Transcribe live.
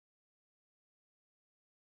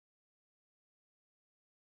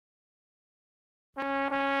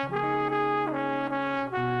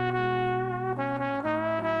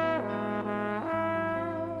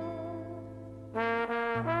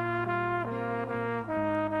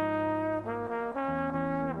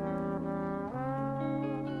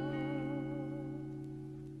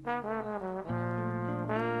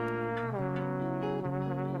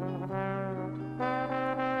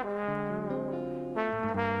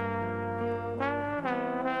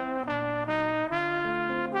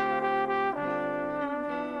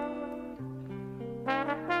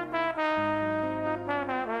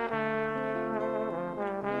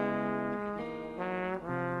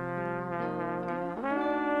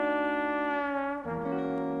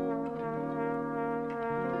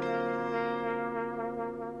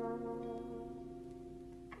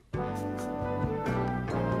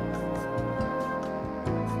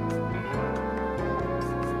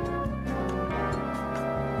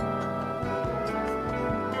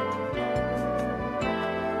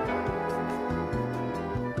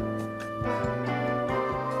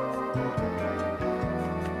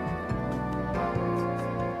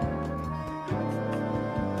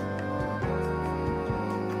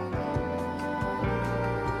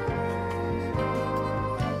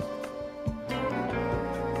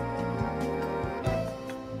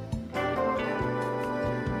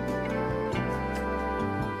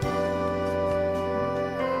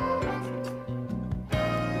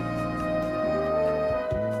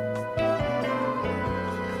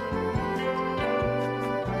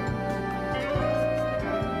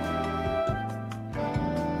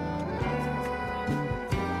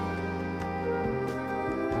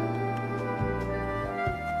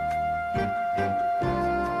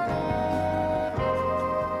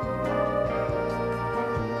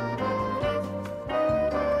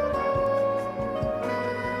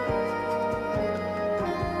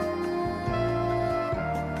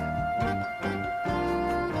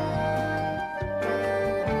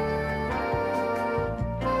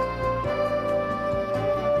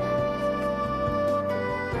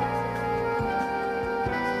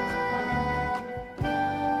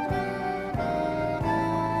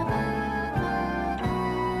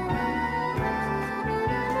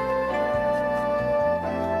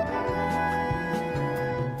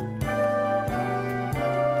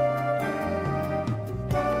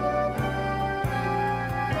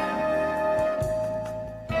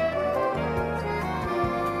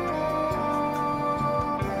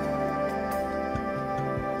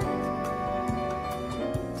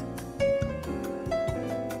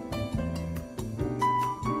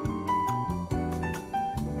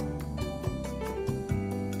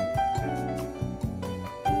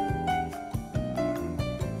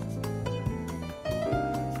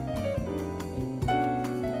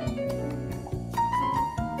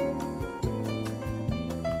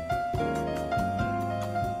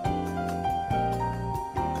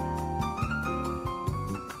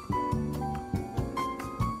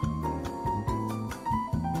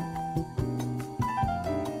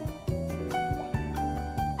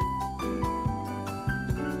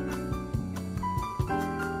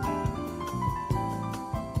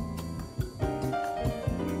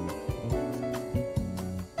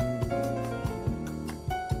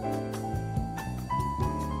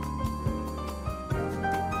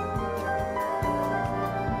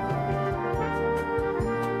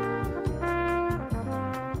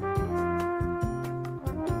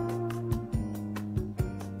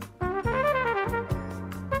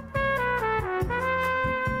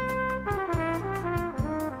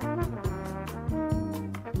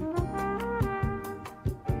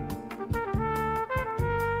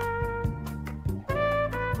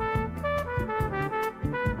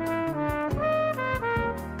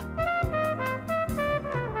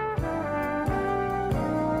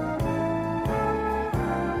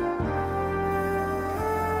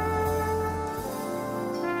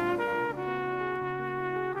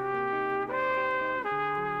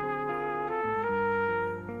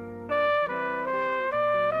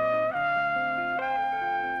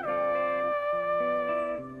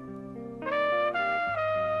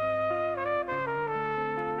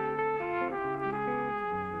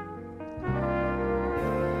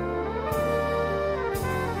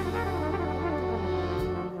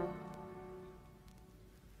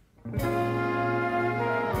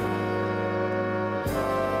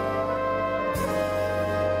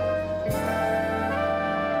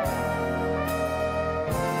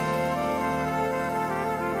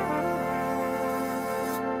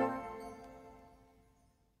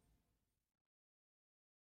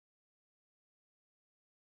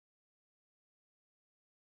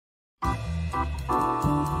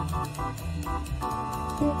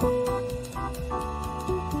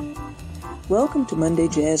Welcome to Monday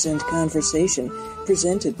Jazz and Conversation,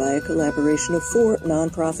 presented by a collaboration of 4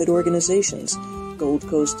 nonprofit organizations: Gold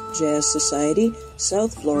Coast Jazz Society,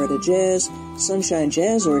 South Florida Jazz, Sunshine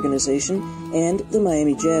Jazz Organization, and the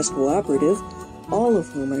Miami Jazz Cooperative, all of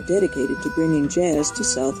whom are dedicated to bringing jazz to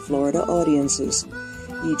South Florida audiences.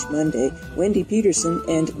 Each Monday, Wendy Peterson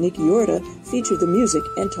and Nikki Orta feature the music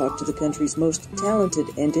and talk to the country's most talented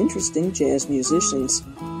and interesting jazz musicians.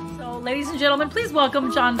 So, ladies and gentlemen, please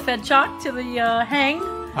welcome John Fedchuk to the hang.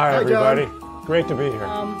 Hi, everybody. Great to be here.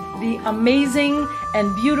 The amazing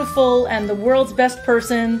and beautiful and the world's best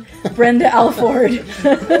person, Brenda Alford.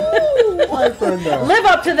 Hi, Brenda. Live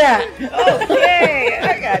up to that. Okay,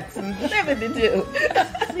 I got some living to do.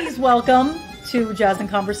 Please welcome to Jazz and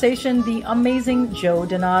Conversation the amazing Joe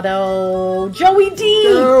Donato. Joey D!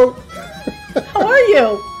 Joe. How are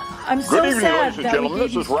you? I'm so Good evening, sad ladies and that gentlemen. we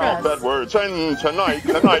This gave is you Ralph stress. Edwards, and tonight,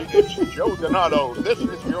 it's Joe Donato. This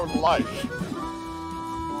is your life.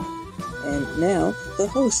 And now, the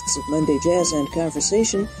hosts of Monday Jazz and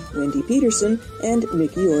Conversation, Wendy Peterson and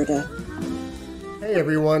Nikki Orta. Hey,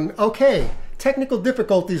 everyone. Okay, technical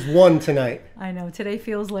difficulties won tonight. I know, today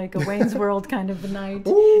feels like a Wayne's World kind of a night,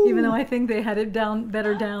 Ooh. even though I think they had it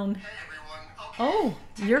better down. Oh,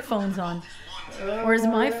 your phone's on. Or is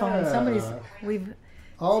my phone?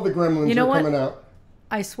 All the gremlins You know are what? coming out.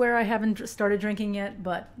 I swear I haven't started drinking yet,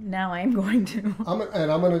 but now I am going to. I'm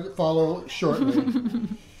going to follow shortly.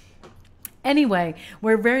 Anyway,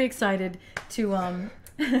 we're very excited to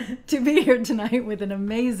to be here tonight with an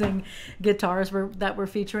amazing guitarist that we're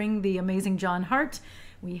featuring, the amazing John Hart.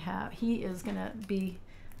 He is going to be,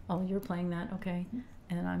 oh, you're playing that, okay.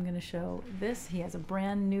 And I'm going to show this. He has a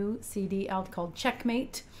brand new CD out called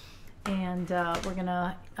Checkmate, and we're going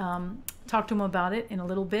to talk to him about it in a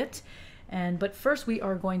little bit. But first we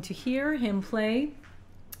are going to hear him play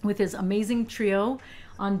with his amazing trio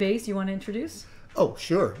on bass. You want to introduce? Oh,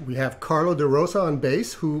 sure. We have Carlo De Rosa on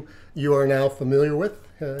bass, who you are now familiar with.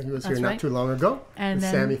 He was here not too long ago. And with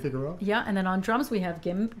then Sammy Figueroa. Yeah, and then on drums we have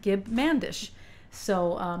Gibb Mandish.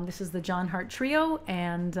 So this is the John Hart Trio,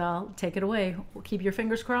 and take it away. We'll keep your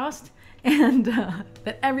fingers crossed, and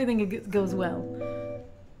that everything goes well.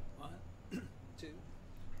 1, 2,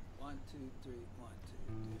 1, 2, 3, 1,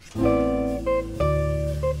 2, 3.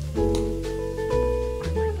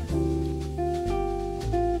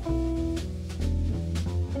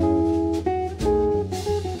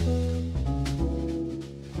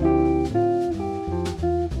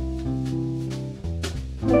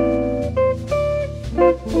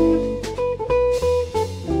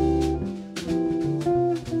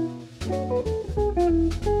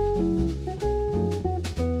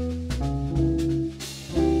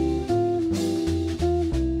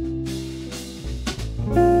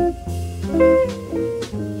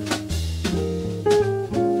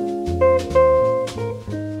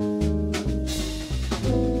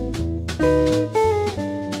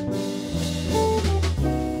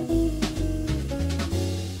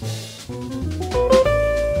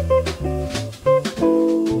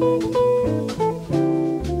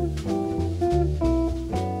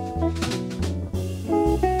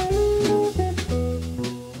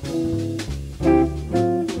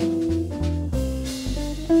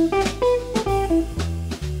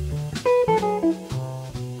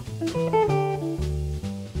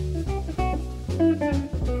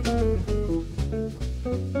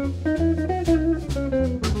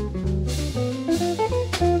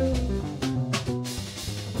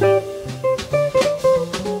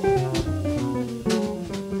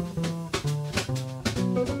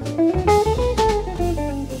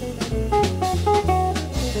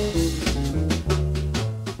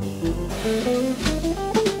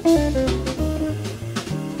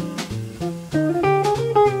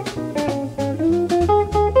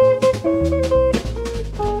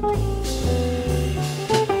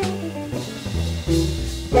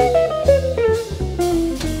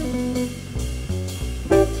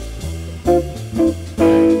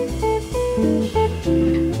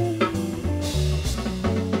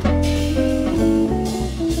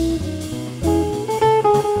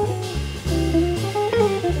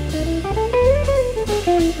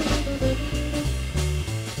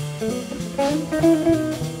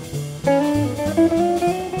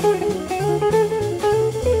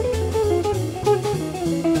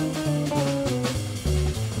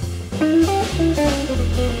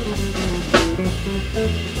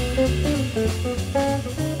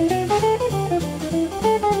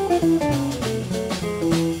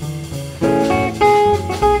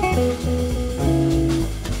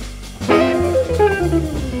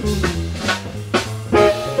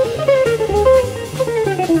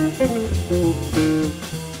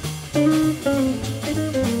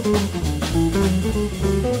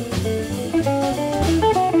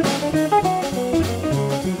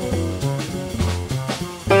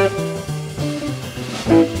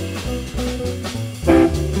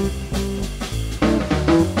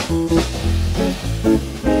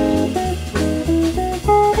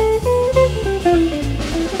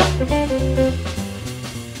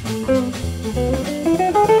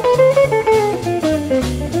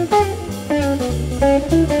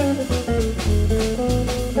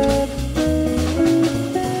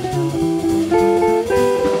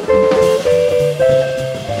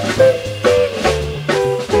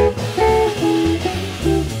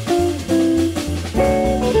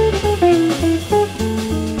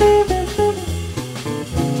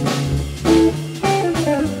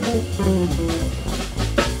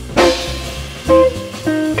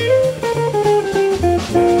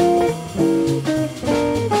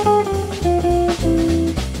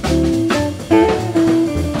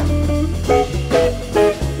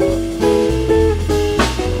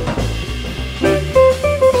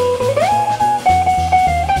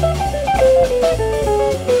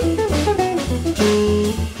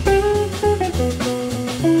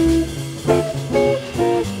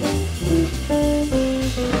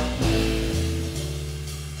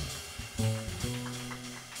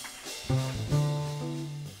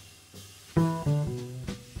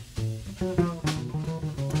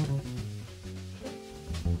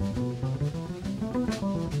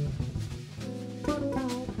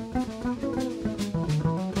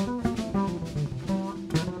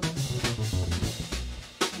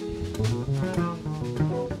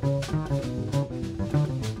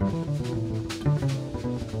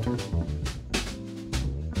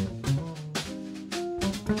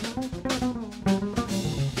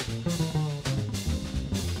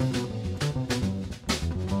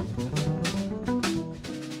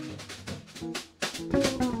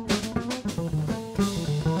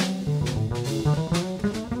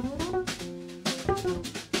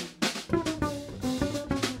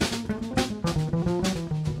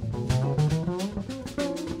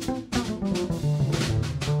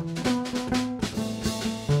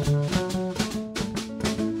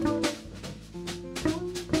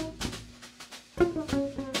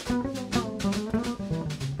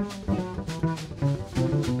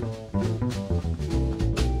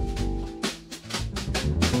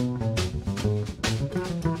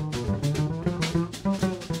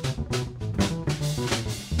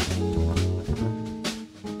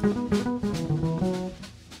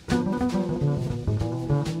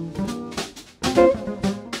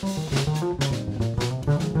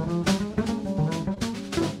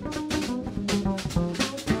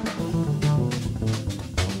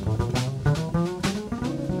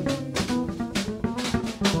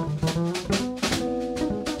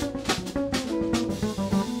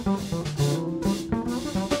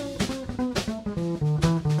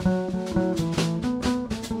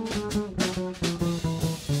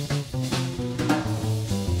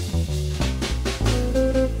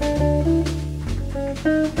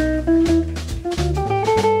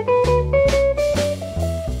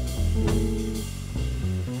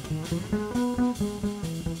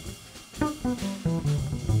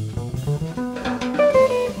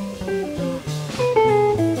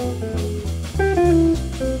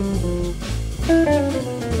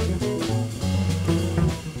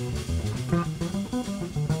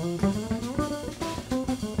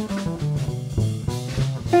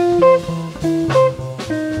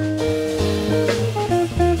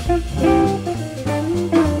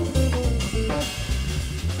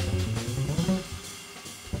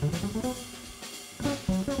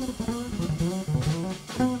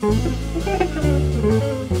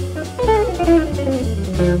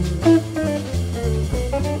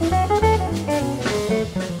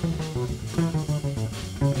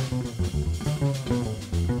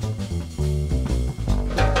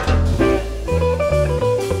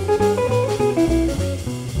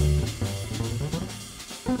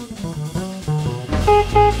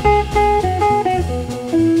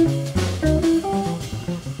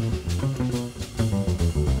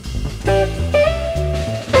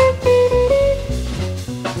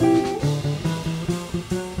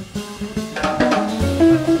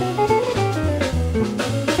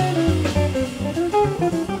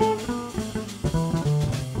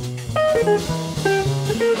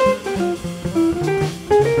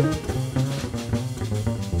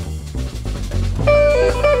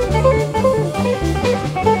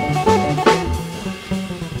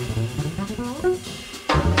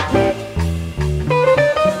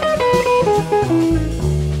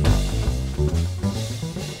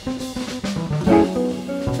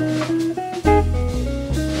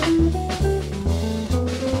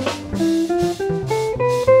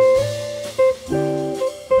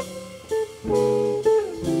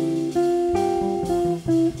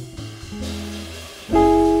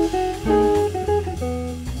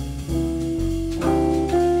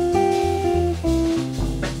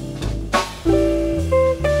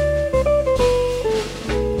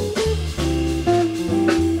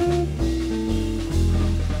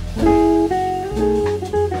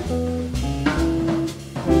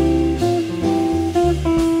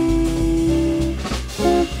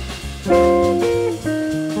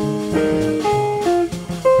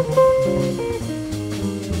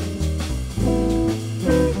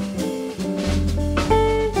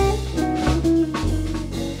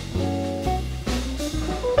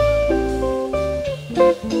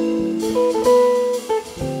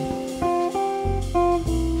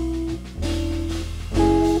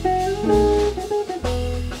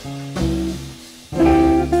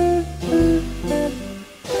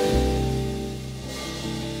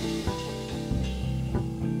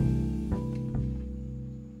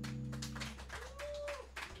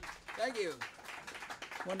 Thank you.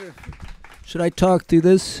 Wonder if, should I talk through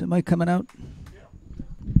this? Am I coming out?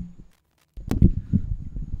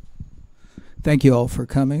 Thank you all for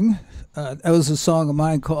coming. That was a song of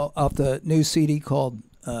mine called off the new CD called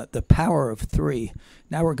 "The Power of Three."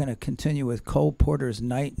 Now we're going to continue with Cole Porter's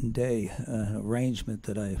 "Night and Day," an arrangement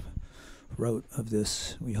that I wrote of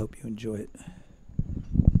this. We hope you enjoy it.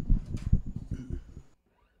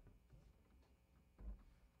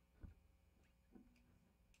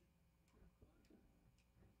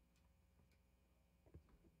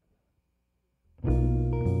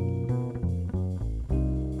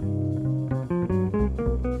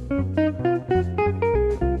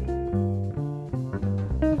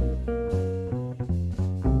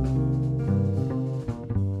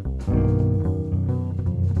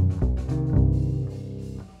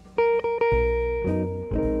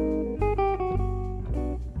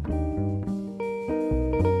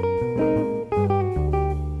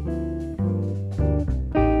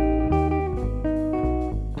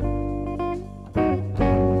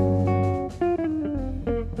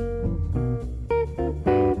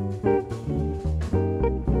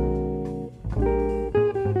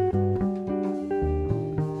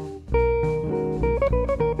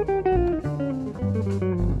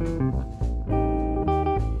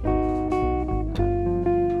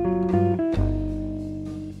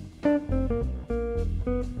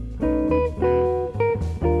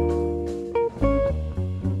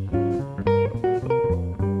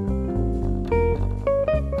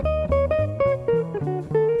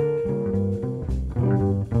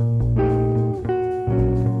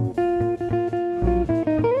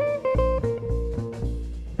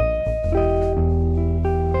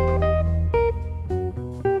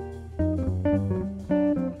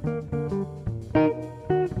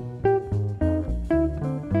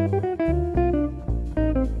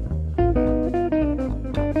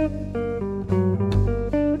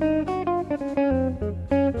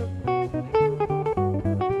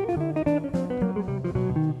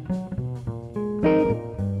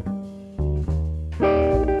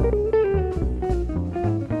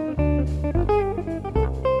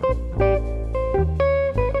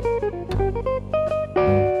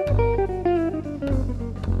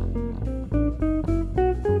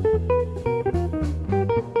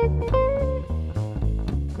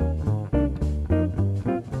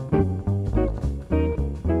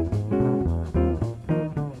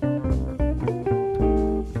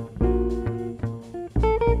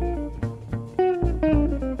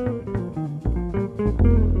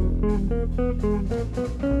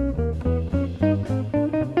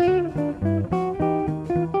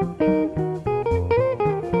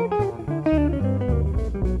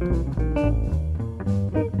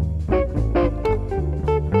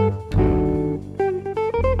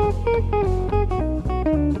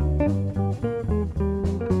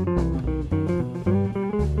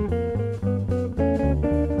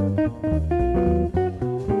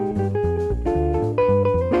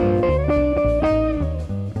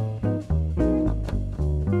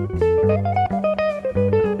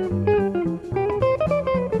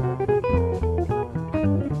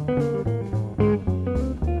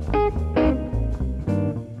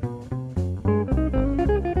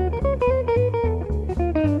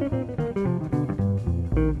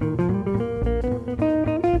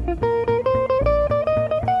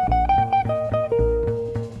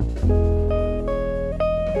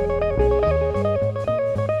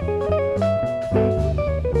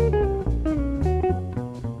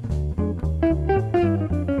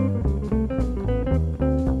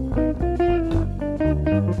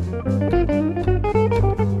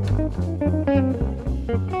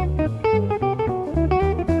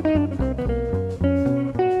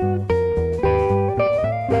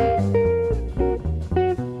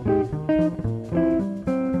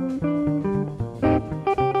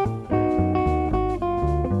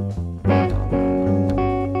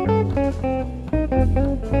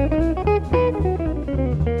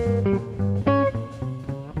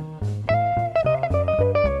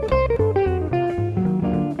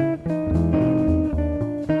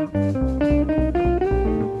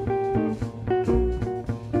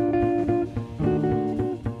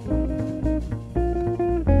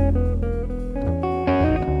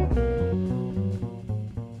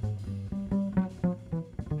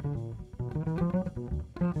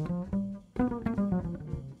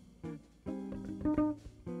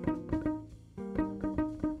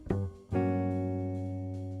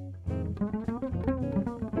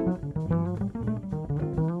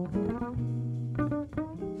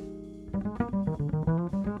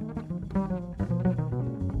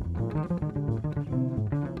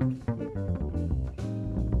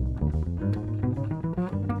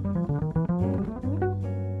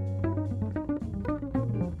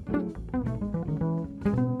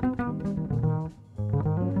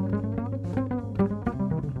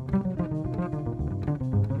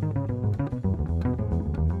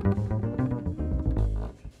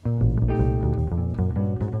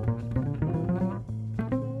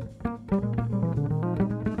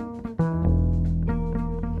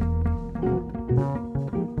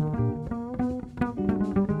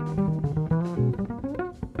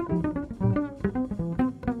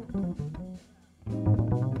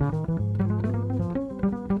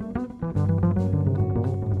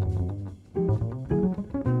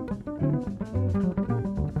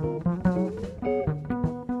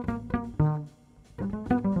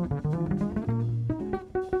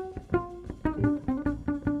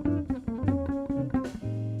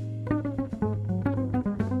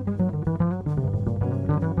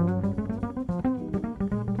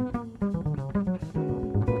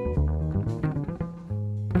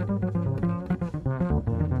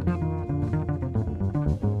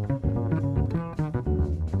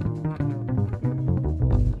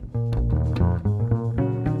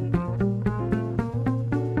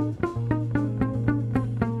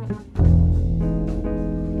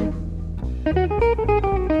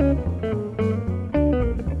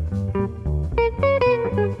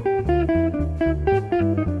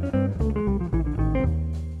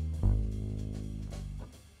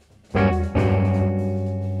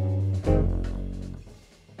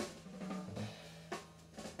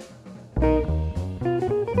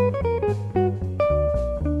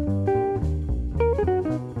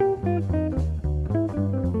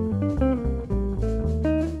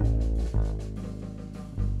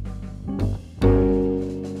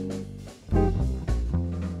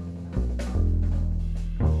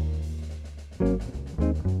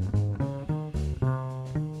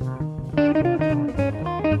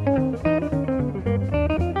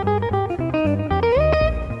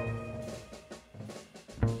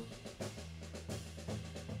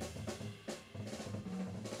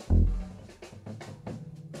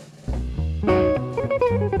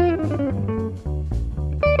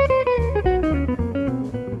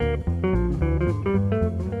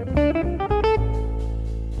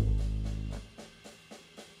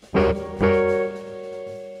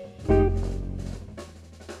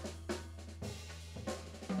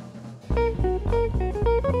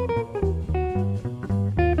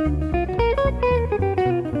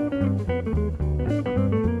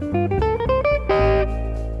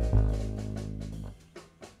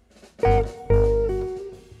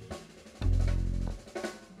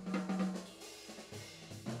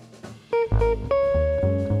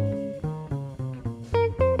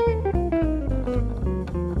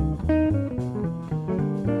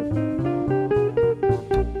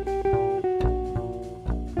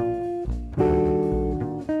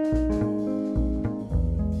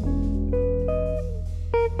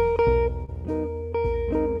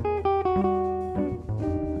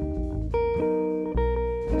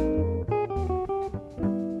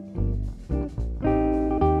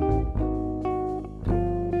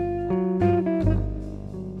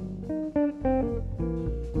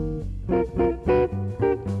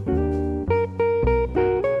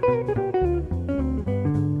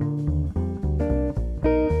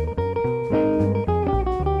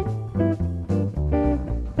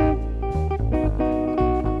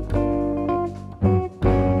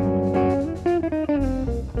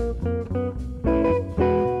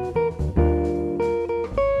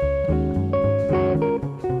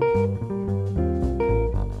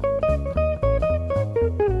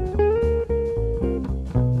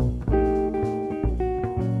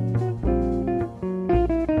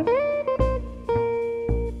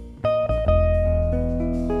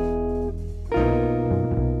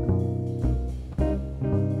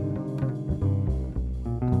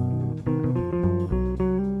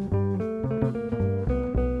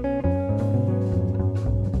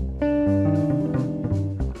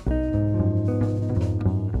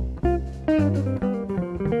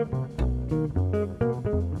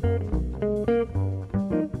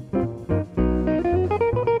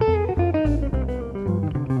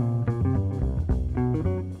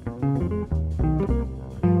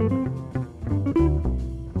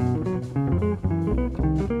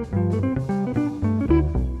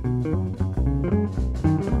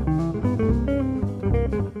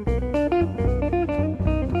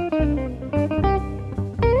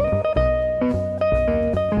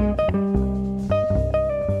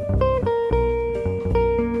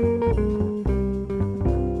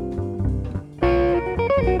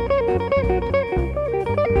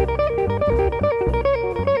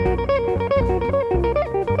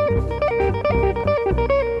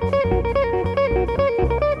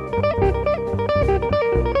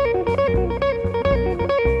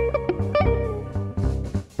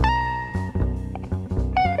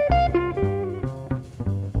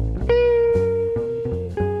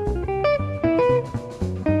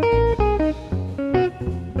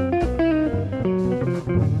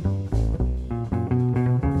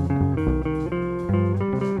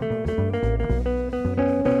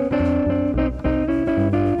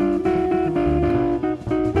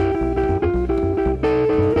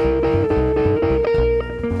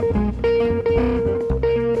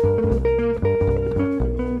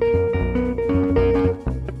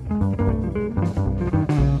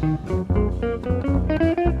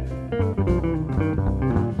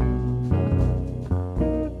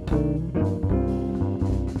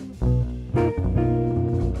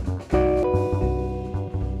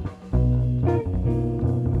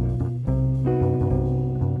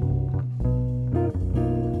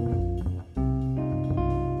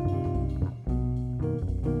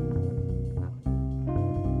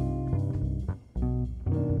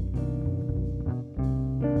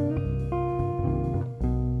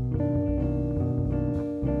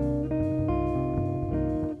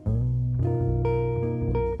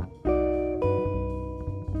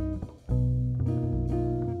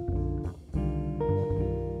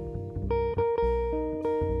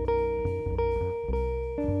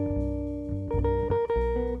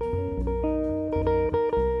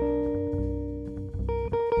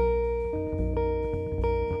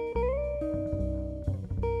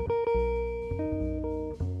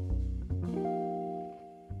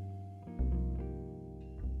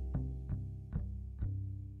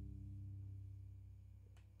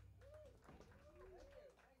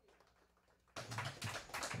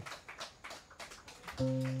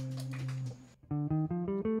 Thank you.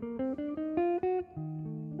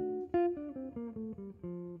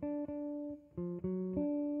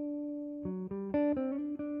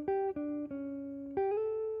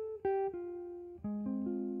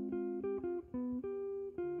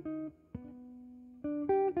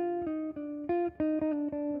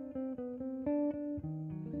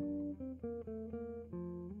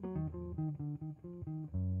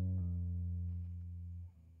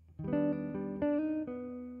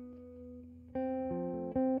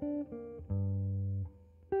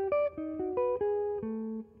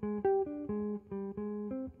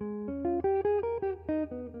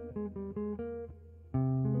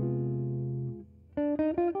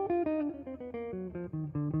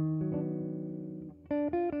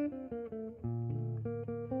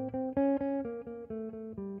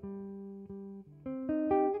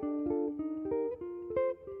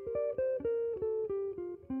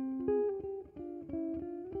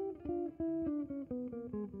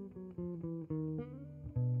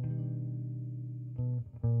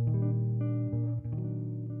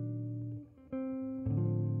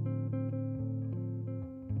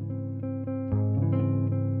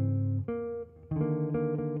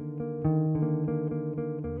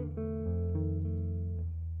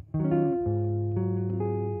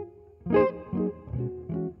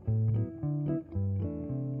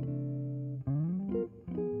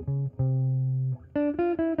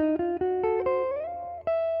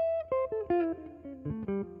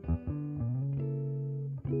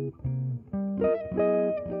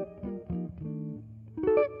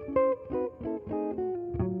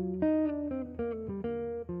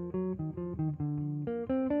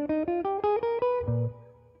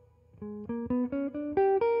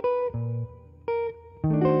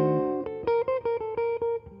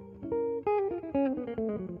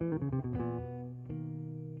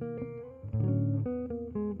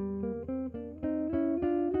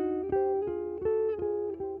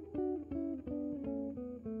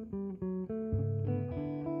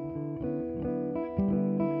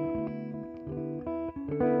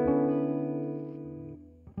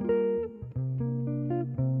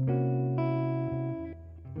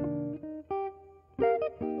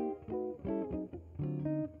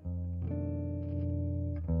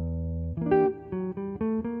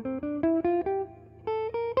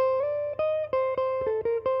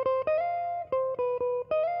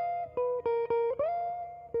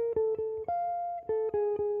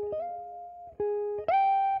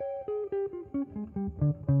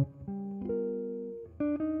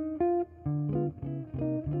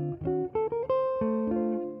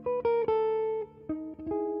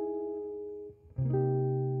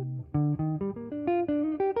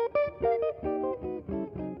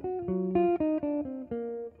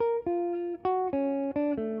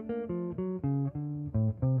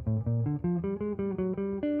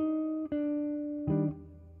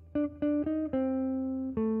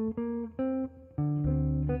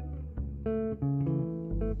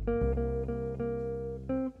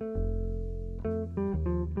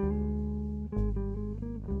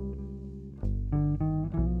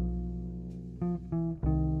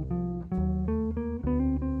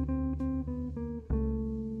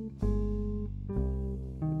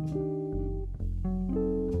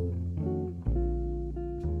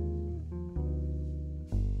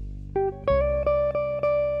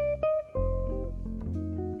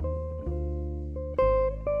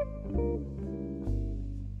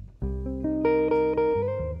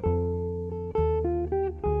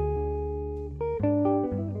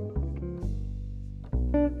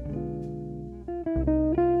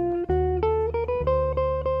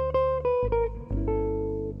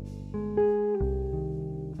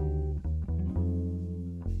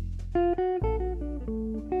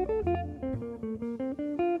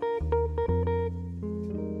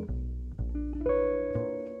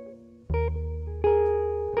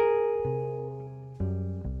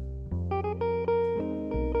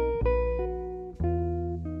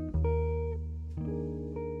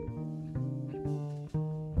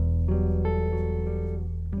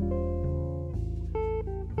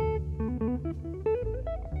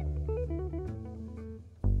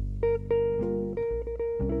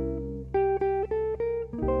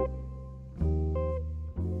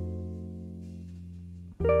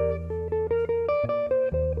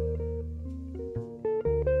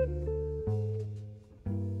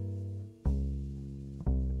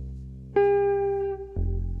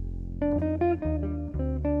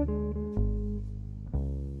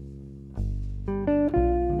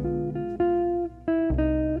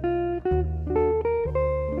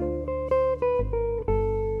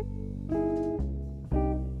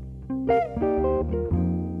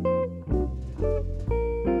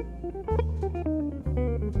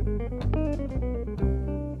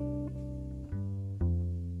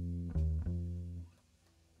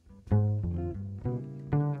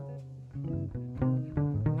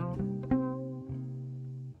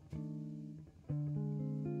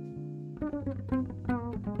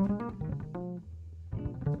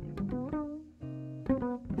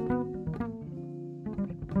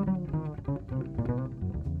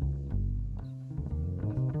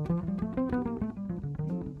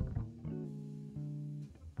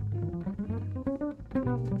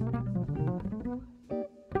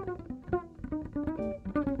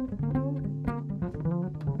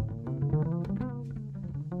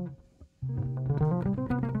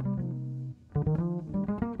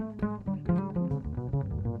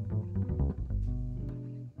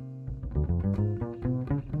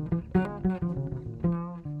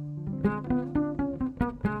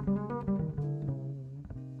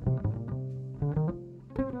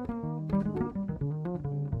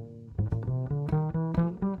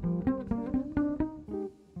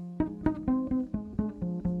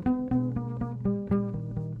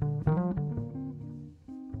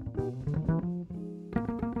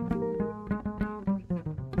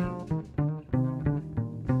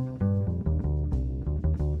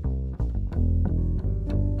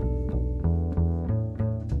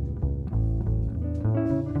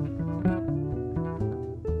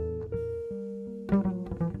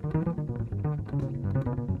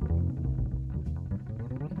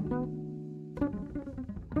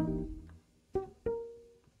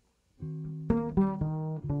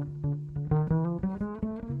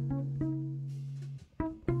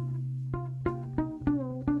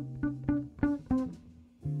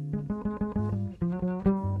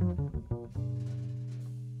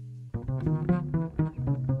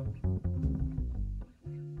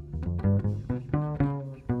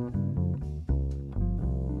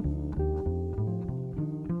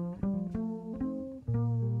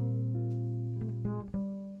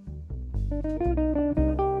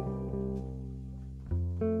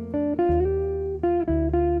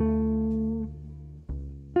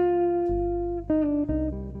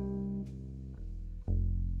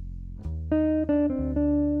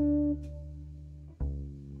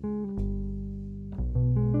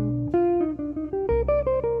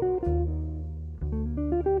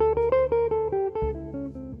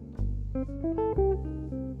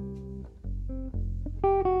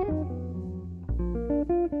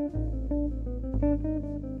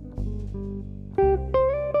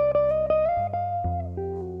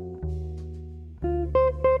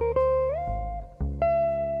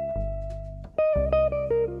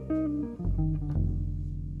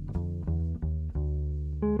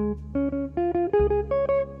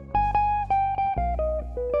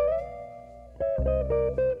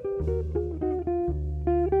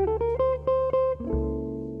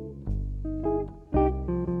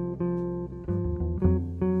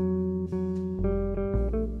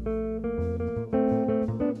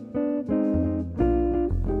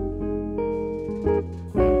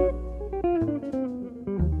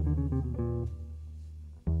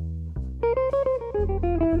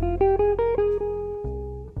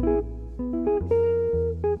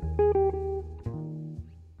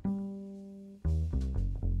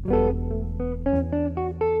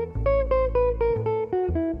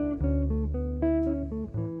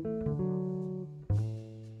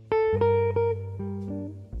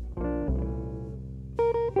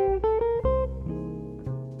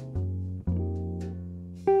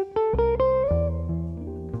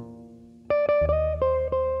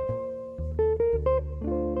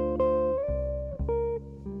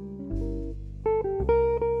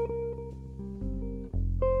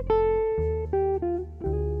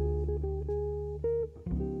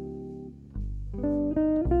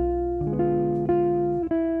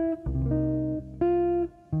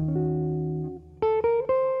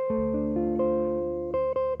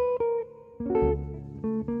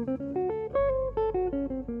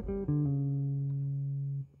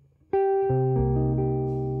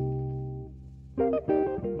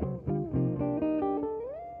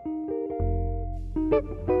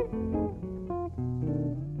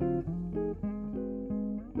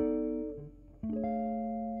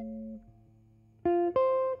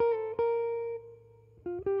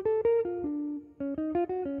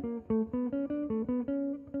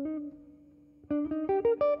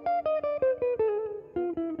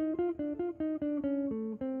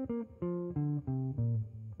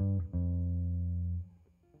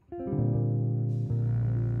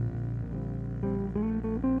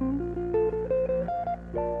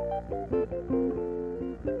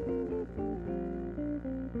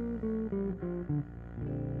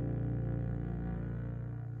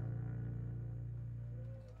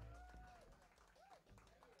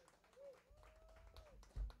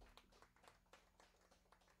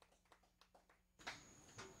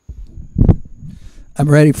 I'm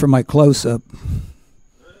ready for my close-up.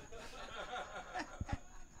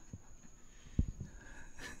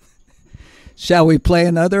 Shall we play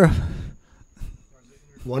another?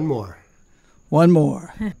 One more. One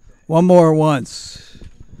more. One more once.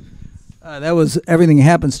 That was Everything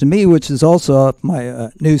Happens to Me, which is also off my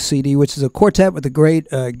new CD, which is a quartet with the great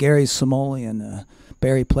Gary Simolian,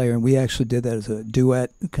 Barry player, and we actually did that as a duet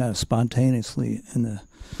kind of spontaneously in the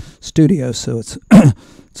studio, so it's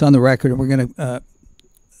it's on the record. And we're going to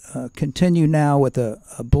continue now with a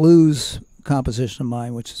blues composition of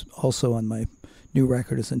mine, which is also on my new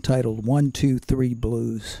record. It's entitled 1, 2, 3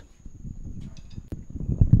 Blues.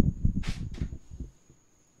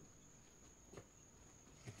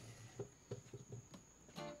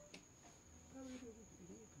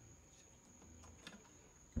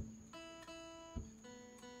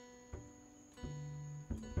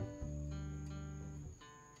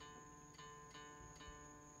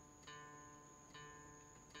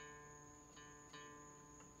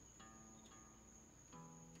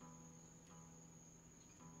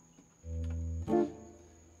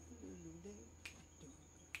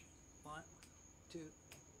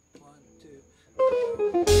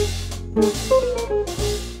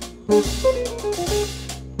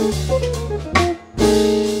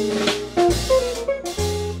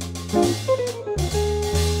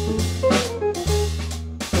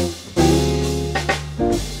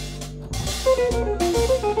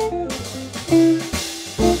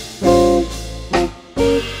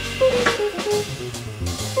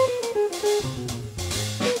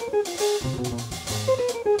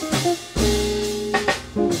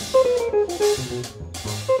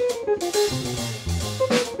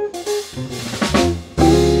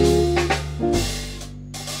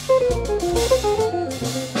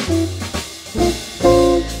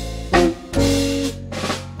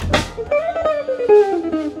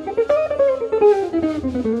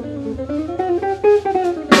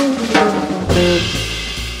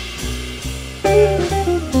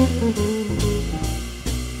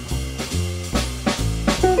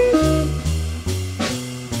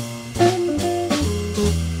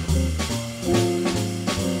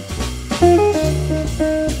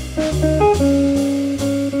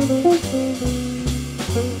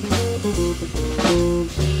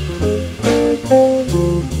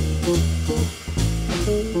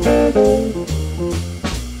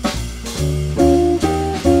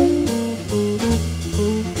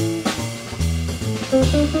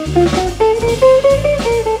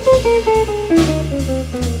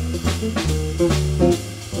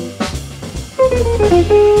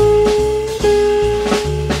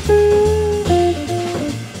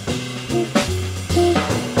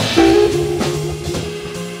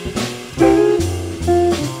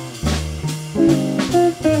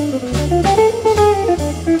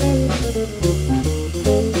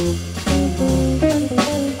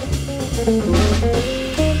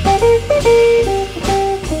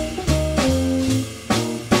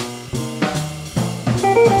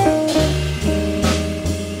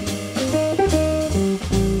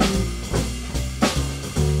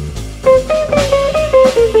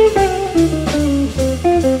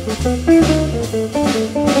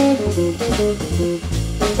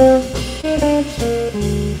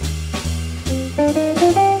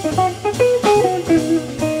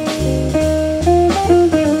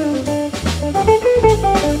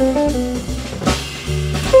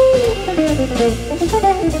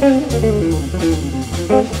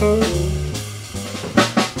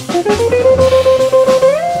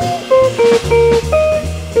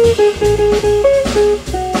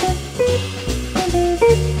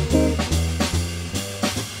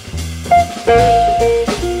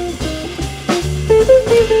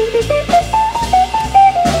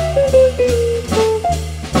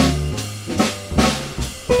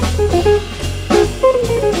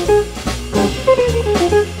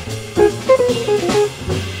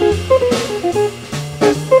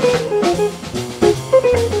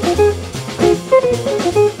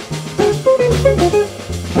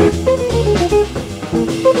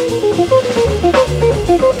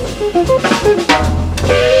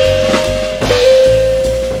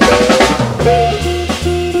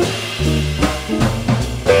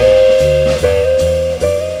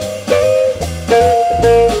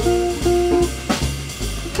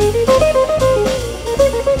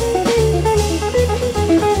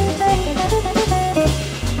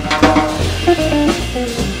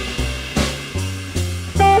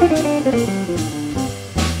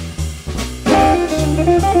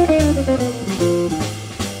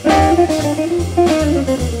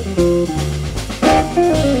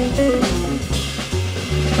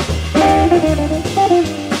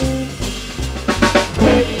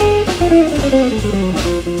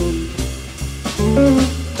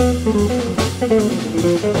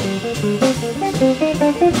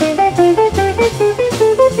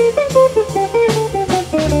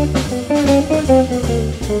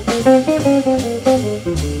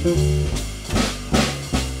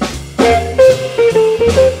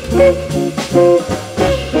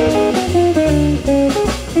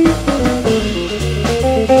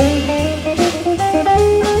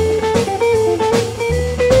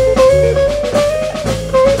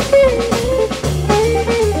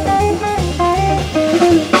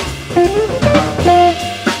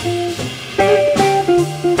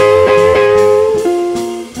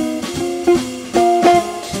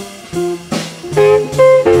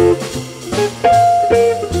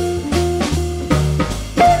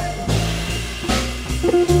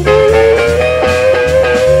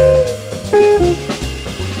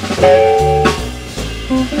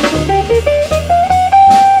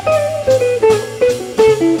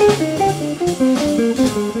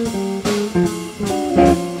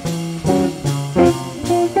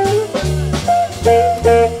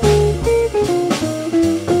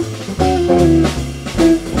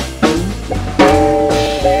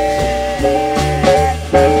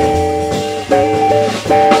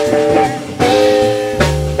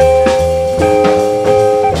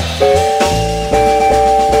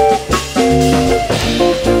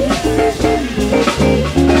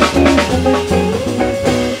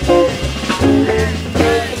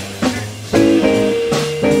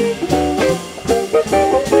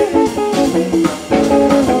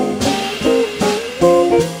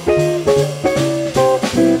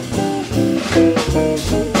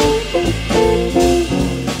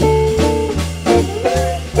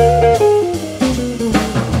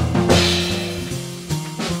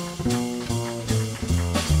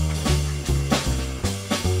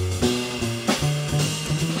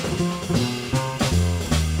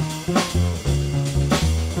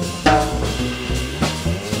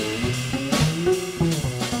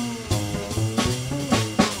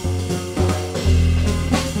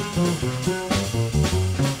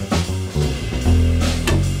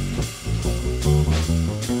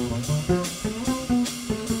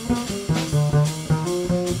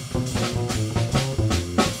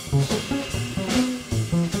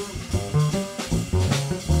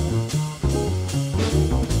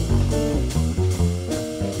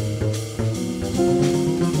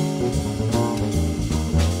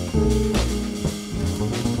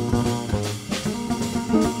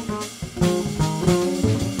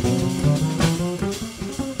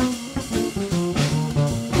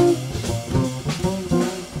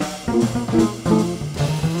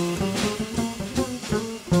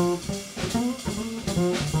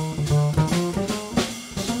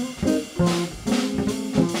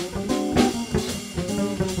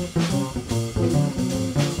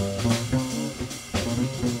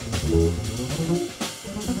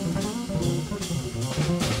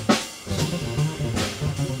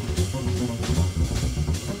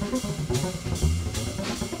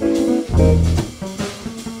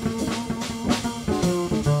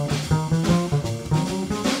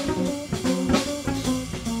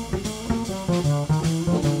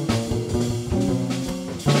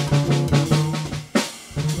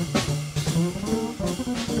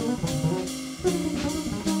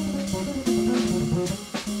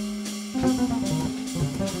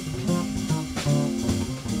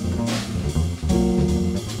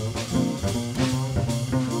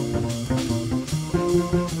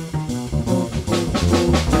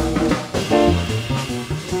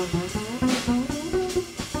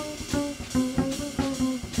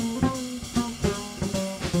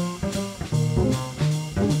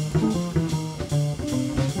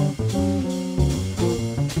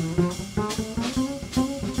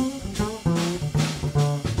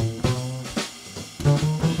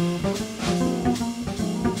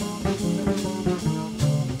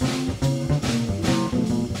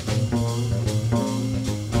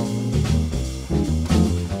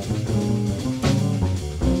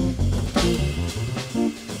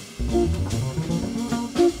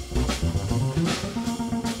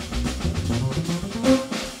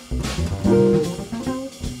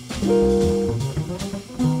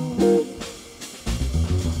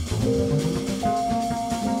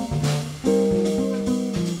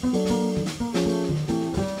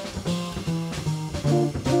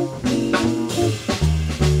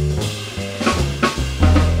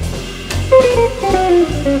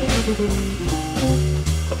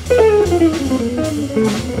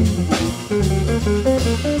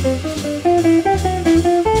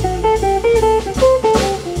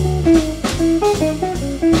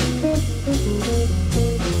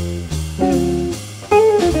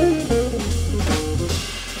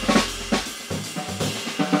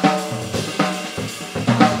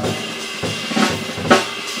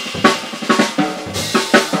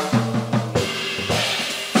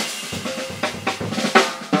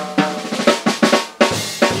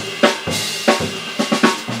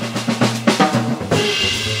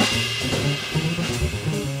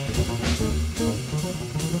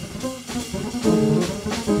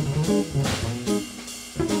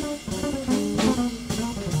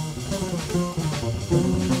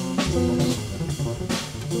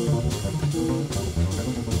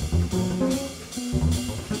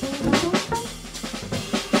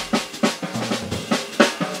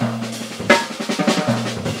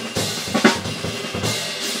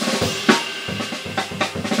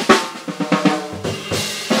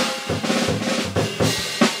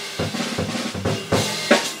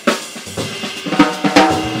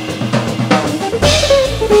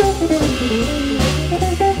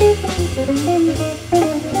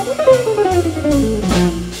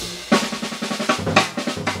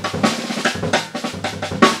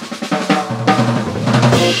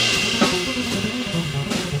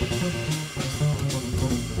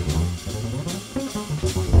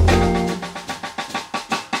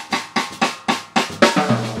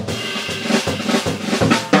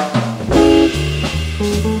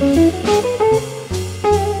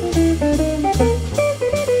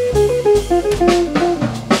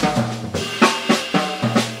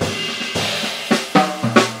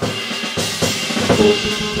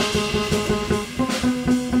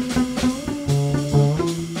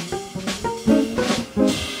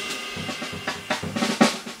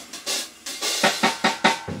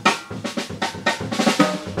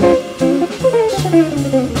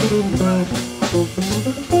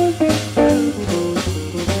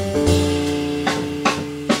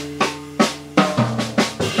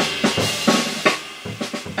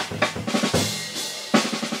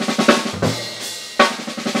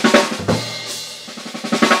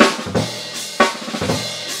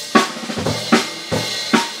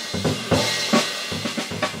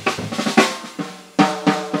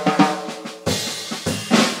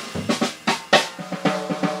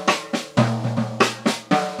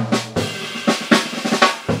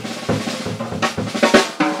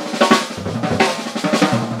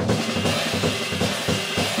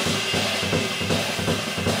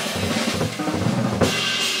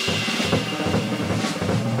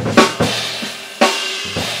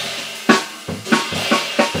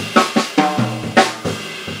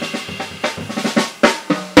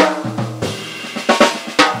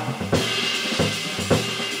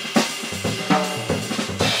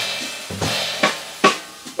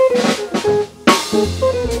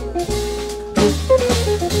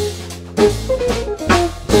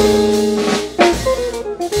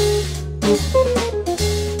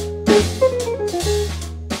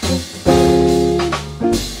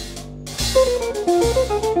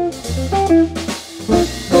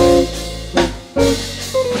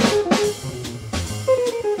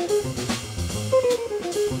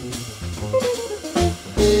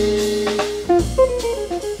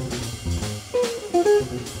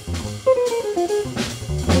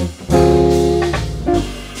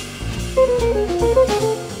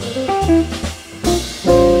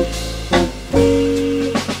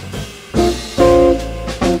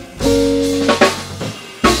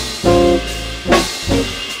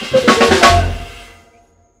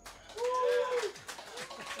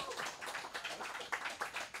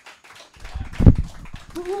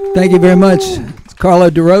 Thank you very much. It's Carlo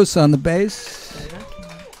De Rosa on the bass.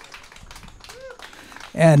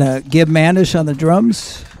 And Gibb Mandish on the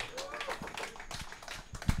drums.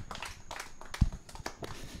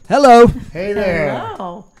 Hello. Hey there.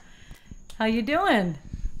 Hello. How you doing?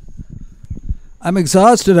 I'm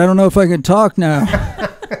exhausted. I don't know if I can talk now.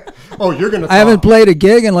 Oh, you're going to talk. I haven't played a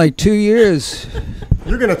gig in like 2 years.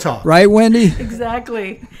 You're going to talk. Right, Wendy?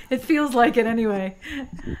 Exactly. It feels like it anyway.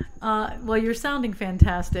 Well, you're sounding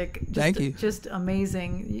fantastic. Thank you. Just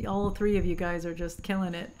amazing. All three of you guys are just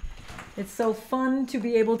killing it. It's so fun to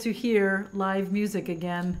be able to hear live music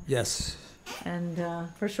again. Yes. And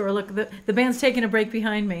for sure, look, the band's taking a break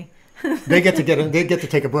behind me. They get to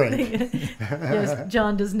take a break. Yes,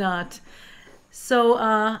 John does not. So,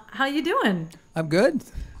 how you doing? I'm good.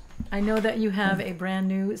 I know that you have a brand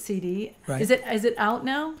new CD. Right. Is it out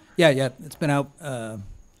now? Yeah. It's been out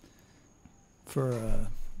for,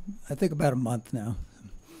 I think, about a month now.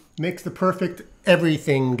 Makes the perfect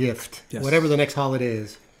everything gift, Yes. whatever the next holiday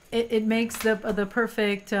is. It makes the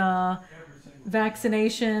perfect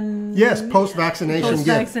vaccination. Yes, post-vaccination gift.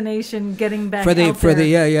 Post-vaccination, getting back For the out for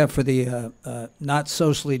there. the not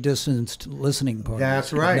socially distanced listening part.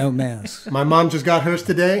 That's right. No masks. My mom just got hers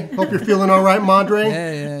today. Hope you're feeling all right, Madre.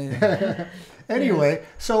 Yeah. Anyway,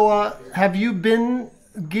 so have you been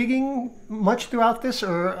gigging much throughout this,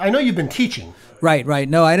 or I know you've been teaching. Right.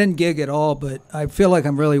 No, I didn't gig at all, but I feel like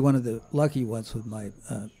I'm really one of the lucky ones with my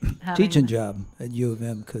teaching job at U of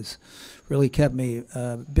M, because really kept me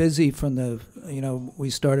busy from the, we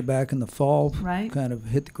started back in the fall, right. Kind of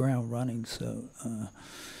hit the ground running. So,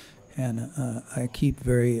 I keep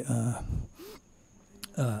very,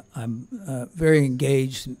 I'm very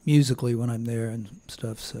engaged musically when I'm there and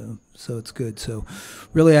stuff. So it's good. So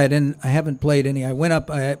really, I haven't played any. I went up.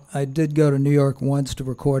 I did go to New York once to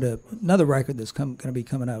record another record that's going to be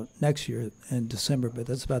coming out next year in December. But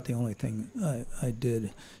that's about the only thing I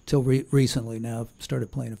did till recently. Now I've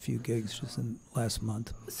started playing a few gigs just in last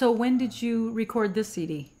month. So when did you record this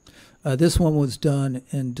CD? This one was done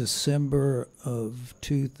in December of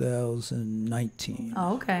 2019.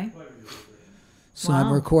 Oh, okay. So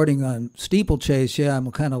I'm recording on Steeplechase. Yeah,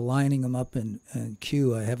 I'm kind of lining them up in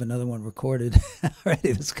queue. I have another one recorded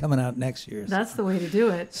already that's coming out next year. That's the way to do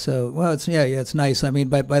it. So, well, it's nice. I mean,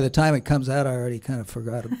 by the time it comes out, I already kind of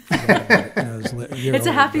forgot about it. It's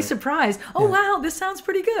a happy surprise. Oh, wow, this sounds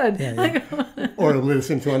pretty good. Yeah. Or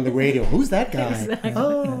listen to on the radio. Who's that guy? Exactly.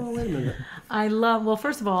 Oh, wait a minute. Well,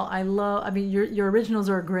 first of all, I mean, your originals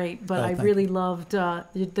are great, but I really loved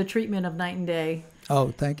the treatment of Night and Day. Oh,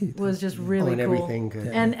 thank you. Was just really cool. Everything good.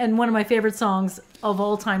 And one of my favorite songs of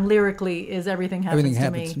all time lyrically is Everything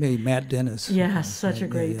Happens to Me. Matt Dennis. Yes, such a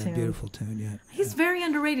great tune. Beautiful tune, yeah. He's very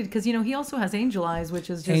underrated because, he also has Angel Eyes, which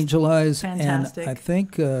is just Angel Eyes, fantastic. And I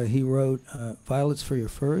think he wrote Violets for Your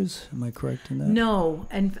Furs. Am I correct in that? No,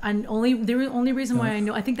 and the only reason why I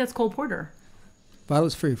know, I think that's Cole Porter.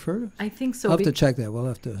 Violets for Your Furs? I think so. I'll have to check that. We'll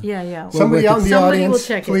have to. Yeah. Somebody out in the audience, will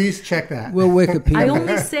check please check that. We'll Wikipedia. I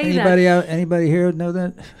only say anybody that. Anybody here know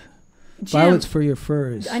that? Jim, Violets for Your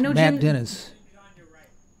Furs. I know Matt Jim, Dennis.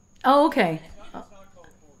 Oh, okay.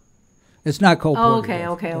 It's not Cole Porter.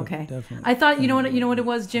 Oh, okay. Definitely. I thought you know what it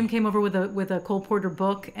was. Jim came over with a Cole Porter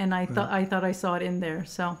book, and I thought I saw it in there.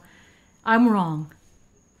 So, I'm wrong.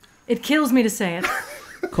 It kills me to say it.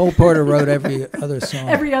 Cole Porter wrote every other song.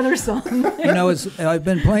 Every other song. I've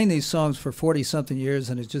been playing these songs for 40-something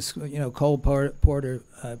years, and it's just, Cole Porter,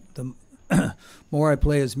 the more I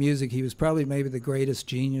play his music, he was probably maybe the greatest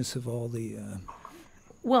genius of all the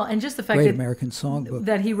well, and just the fact great that American songbook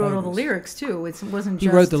that he wrote writers. all the lyrics, too. It wasn't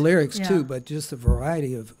just... He wrote the lyrics, too, but just the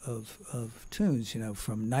variety of tunes,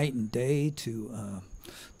 from Night and Day to...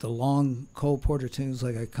 the long Cole Porter tunes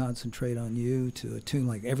like I Concentrate on You, to a tune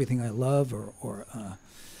like Everything I Love, or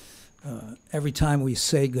Every Time We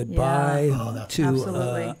Say Goodbye,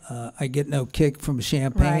 to I Get No Kick from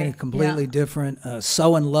Champagne, right. completely different.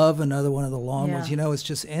 So in Love, another one of the long ones. It's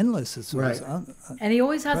just endless. It's right. And he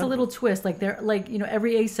always has a little twist.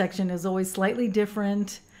 Every A section is always slightly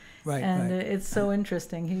different. Right. And it's so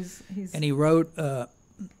interesting. He's and he wrote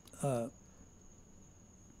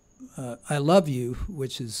I Love You,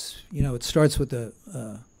 which is, it starts with the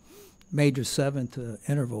major seventh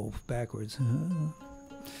interval backwards.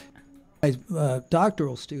 My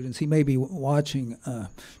doctoral students, he may be watching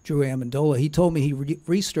Drew Amendola. He told me he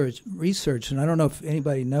researched, and I don't know if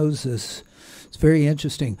anybody knows this, It's very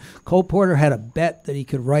interesting. Cole Porter had a bet that he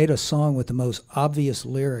could write a song with the most obvious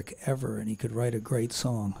lyric ever, and he could write a great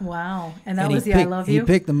song. Wow. And that was the I Love You? He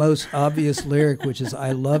picked the most obvious lyric, which is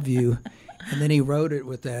I Love You, and then he wrote it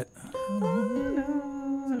with that.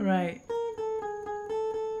 Right.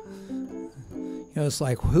 You know, it's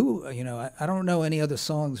like, who, you know, I don't know any other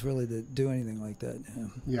songs really that do anything like that.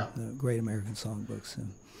 Yeah. The Great American Songbooks.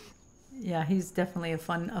 Yeah, he's definitely a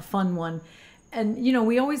fun one. And, you know,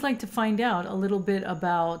 we always like to find out a little bit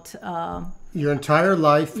about... your entire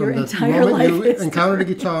life, from the moment you encountered a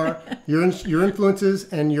guitar, your influences,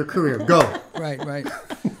 and your career. Go. Right.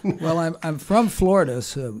 Well, I'm from Florida,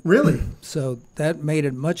 so... Really? So that made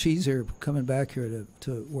it much easier coming back here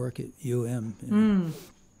to work at UM. You know.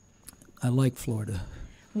 I like Florida.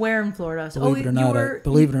 Where in Florida? Believe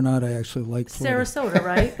it or not, I actually like Florida. Sarasota,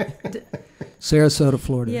 right? Sarasota,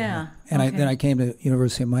 Florida. Yeah. And okay. then I came to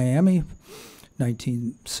University of Miami,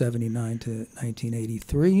 1979 to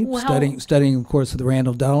 1983, studying, of course, with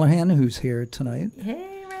Randall Dollahan, who's here tonight.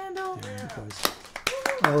 Hey, Randall.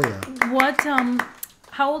 Oh yeah. What?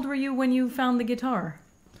 How old were you when you found the guitar?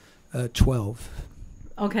 12.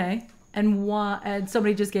 Okay. And why? And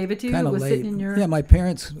somebody just gave it to you? Kind of was late. Sitting in your... Yeah, my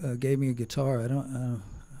parents gave me a guitar. I don't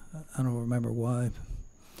remember why.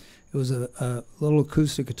 It was a little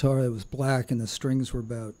acoustic guitar that was black, and the strings were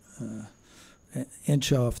about an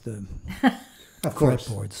inch off the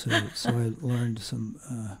fretboard. So I learned some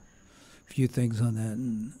few things on that.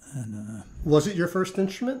 And was it your first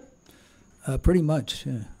instrument? Pretty much.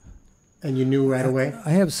 Yeah. And you knew right away? I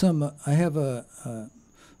have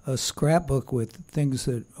a scrapbook with things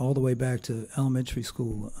that all the way back to elementary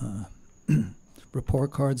school,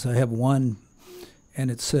 report cards. I have one, and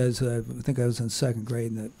it says, I think I was in second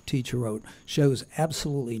grade, and the teacher wrote, shows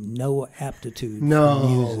absolutely no aptitude for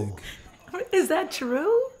music. Is that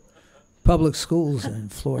true? Public schools in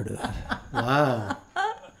Florida. Wow.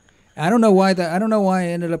 I don't know why I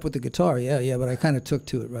ended up with the guitar. Yeah, but I kind of took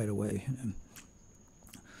to it right away.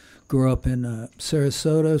 Grew up in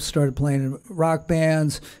Sarasota, started playing in rock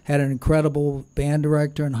bands, had an incredible band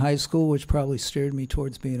director in high school, which probably steered me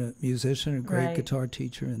towards being a musician, a great guitar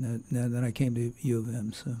teacher, and then I came to U of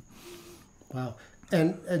M. So. Wow.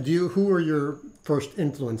 And who were your first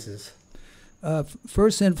influences?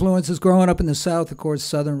 First influences, growing up in the South, of course,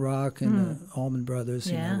 Southern rock and Allman Brothers,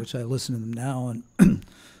 you know, which I listen to them now, and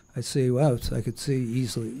I see, wow, I could see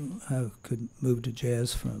easily how I could move to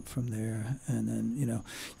jazz from there. And then,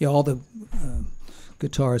 all the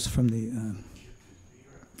guitarists from the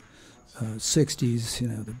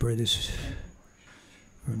 60s, the British,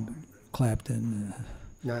 Clapton,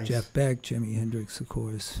 nice. Jeff Beck, Jimi Hendrix, of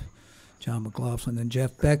course, John McLaughlin. Then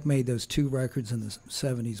Jeff Beck made those two records in the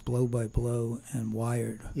 70s, Blow by Blow and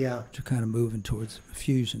Wired, which are kind of moving towards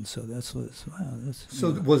fusion. So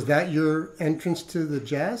So was that your entrance to the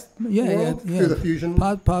jazz world? Yeah. Through the fusion?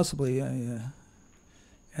 Possibly, yeah.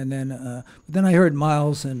 And then I heard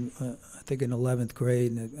Miles, and I think in 11th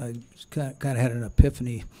grade, and I kind of had an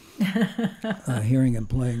epiphany hearing him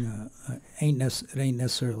playing It Ain't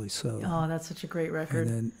Necessarily So. Oh, that's such a great record.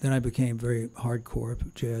 And then I became a very hardcore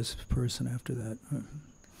jazz person after that.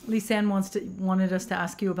 Lisa Ann wanted us to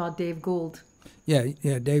ask you about Dave Gould. Yeah,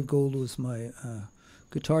 Dave Gould was my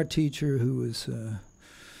guitar teacher who was...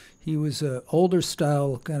 he was an older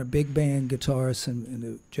style, kind of big band guitarist, and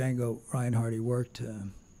the Django Reinhardt. He worked a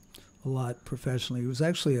lot professionally. He was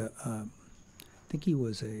actually I think he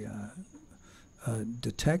was a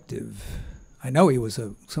detective. I know he was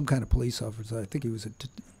some kind of police officer. I think he was a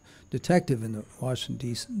detective in the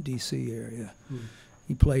Washington, D.C. area.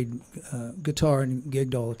 He played guitar and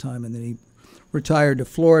gigged all the time, and then he retired to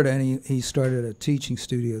Florida, and he started a teaching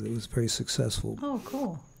studio that was very successful. Oh,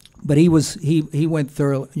 cool. But he went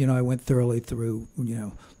thoroughly, I went thoroughly through,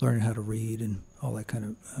 learning how to read and all that kind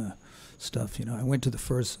of stuff. I went to the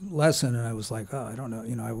first lesson and I was like, oh, I don't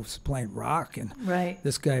know, I was playing rock, and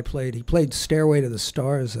this guy played Stairway to the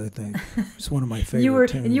Stars, I think. It's one of my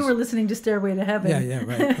favorite tunes. And you were listening to Stairway to Heaven. Yeah,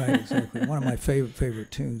 right, exactly. One of my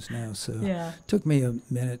favorite tunes now. So it took me a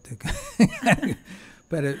minute to,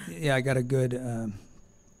 but I got a good,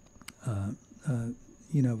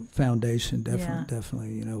 foundation,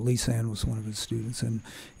 definitely. Lisa Ann was one of his students,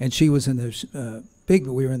 and she was in the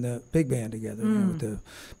we were in the big band together with the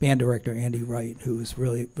band director Andy Wright, who was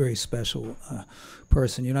really a very special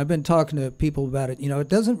person. I've been talking to people about it. It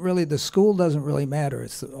doesn't really, the school doesn't really matter.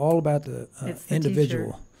 It's all about the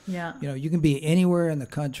individual. Teacher. Yeah. You can be anywhere in the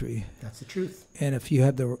country. That's the truth. And if you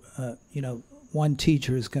have the, one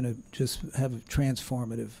teacher is going to just have a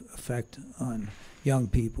transformative effect on young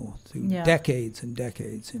people through decades and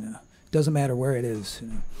decades. It doesn't matter where it is.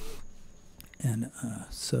 And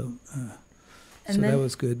And so then, that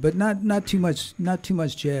was good, but not too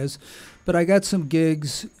much jazz. But I got some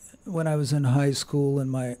gigs when I was in high school, and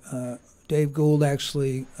my Dave Gould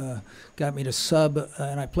actually got me to sub,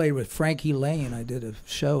 and I played with Frankie Lane. I did a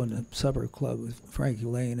show in the Suburb Club with Frankie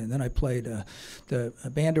Lane, and then I played the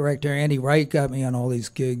band director Andy Wright got me on all these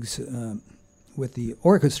gigs with the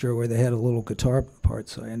orchestra where they had a little guitar part.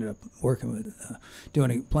 So I ended up working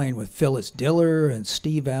with playing with Phyllis Diller and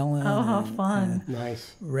Steve Allen. oh, how fun!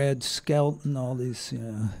 Nice. Red Skelton, all these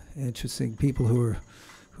interesting people who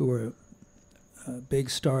were big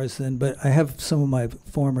stars then. But I have some of my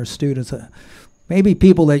former students, maybe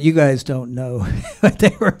people that you guys don't know, but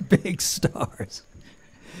they were big stars.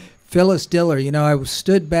 Phyllis Diller, I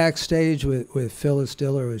stood backstage with Phyllis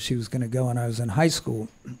Diller as she was going to go, and I was in high school.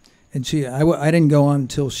 And I didn't go on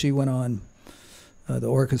until she went on. The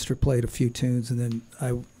orchestra played a few tunes, and then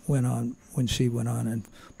I went on when she went on and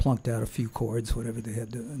plunked out a few chords, whatever they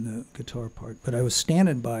had in the guitar part. But I was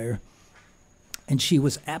standing by her, and she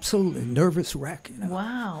was absolutely nervous wreck.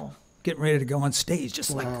 Wow. Getting ready to go on stage,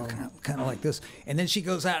 just like kind of like this. And then she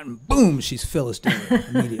goes out and boom, she's Phyllis Diller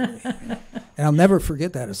immediately. And I'll never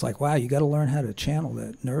forget that. It's like, wow, you got to learn how to channel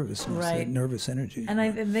that nervousness, that nervous energy. And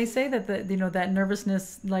they say that that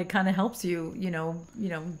nervousness like kind of helps you,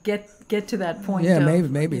 get to that point. Yeah,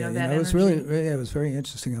 of, maybe. That it was energy. it was very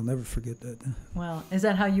interesting. I'll never forget that. Well, is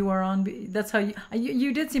that how you are on? That's how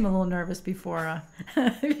you did seem a little nervous before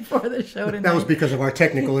before the show tonight. That was because of our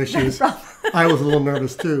technical issues. I was a little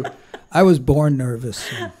nervous too. I was born nervous.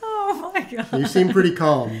 So. Oh my God! You seem pretty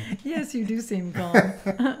calm. Yes, you do seem calm.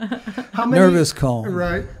 Nervous calm.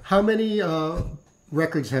 Right. How many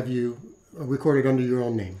records have you recorded under your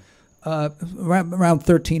own name? Around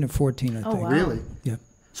 13 or 14, I think. Wow. Really? Yeah.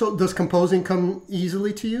 So does composing come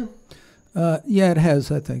easily to you? Yeah, it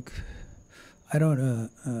has, I think. I don't,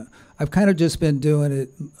 I've kind of just been doing it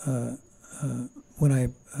when I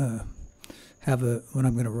when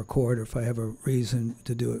I'm going to record, or if I have a reason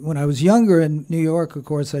to do it. When I was younger in New York, of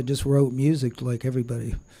course, I just wrote music like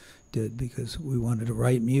everybody did, because we wanted to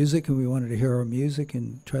write music and we wanted to hear our music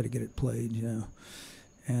and try to get it played,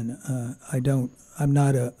 And I'm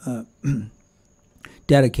not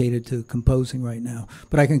dedicated to composing right now,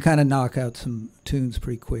 but I can kind of knock out some tunes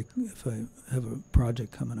pretty quick if I have a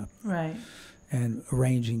project coming up. Right. And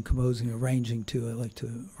composing, arranging too. I like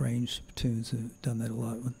to arrange tunes. I've done that a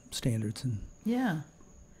lot with standards. And yeah.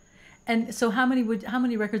 And so how many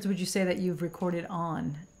records would you say that you've recorded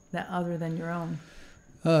on that other than your own?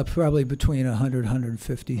 Probably between 100,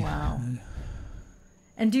 150. Wow.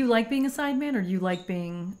 And do you like being a sideman, or do you like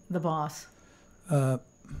being the boss?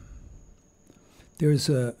 There's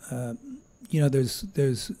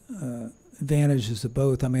there's advantages of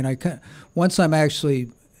both. I mean, once I'm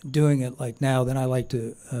actually doing it like now, then I like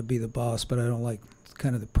to be the boss, but I don't like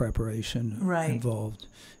kind of the preparation involved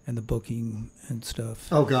and the booking and stuff.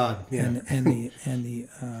 Oh God, yeah. And the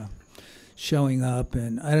showing up,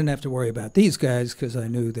 and I didn't have to worry about these guys because I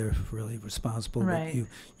knew they're really responsible. Right. But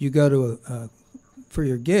you go to for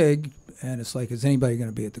your gig, and it's like, is anybody going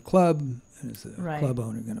to be at the club? And is the club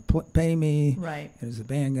owner going to pay me? Right. And is the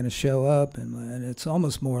band going to show up? And it's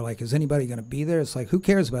almost more like, is anybody going to be there? It's like, who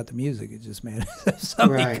cares about the music? It just matters if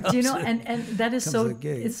somebody comes. Do you know? And that is so.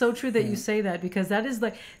 It's so true that you say that, because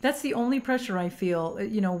that's the only pressure I feel.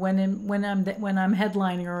 When I'm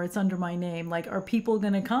headlining or it's under my name. Like, are people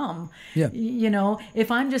going to come? Yeah. If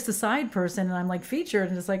I'm just a side person and I'm like featured,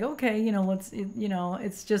 and it's like, okay,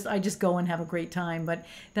 it's just I just go and have a great time. But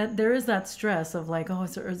that there is that stress of like, oh,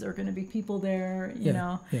 is there going to be people there?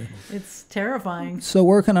 It's terrifying. So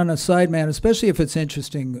working on a sideman, especially if it's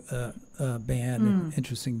interesting band and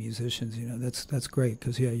interesting musicians, that's great,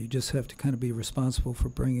 because you just have to kind of be responsible for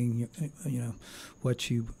bringing what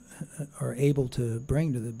you are able to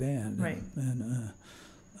bring to the band, right? And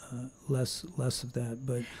less of that.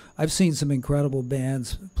 But I've seen some incredible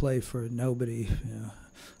bands play for nobody.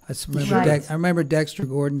 I remember Dexter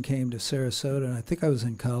Gordon came to Sarasota, and I think I was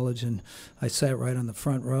in college, and I sat right on the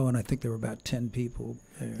front row, and I think there were about 10 people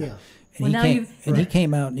there. Yeah. And he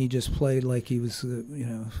came out and he just played like he was,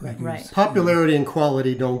 Right. Popularity and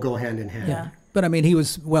quality don't go hand in hand. Yeah. But I mean, he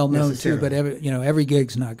was well known too. But every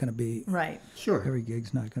gig's not going to be right. Sure. Every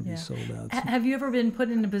gig's not going to be sold out. So. Have you ever been put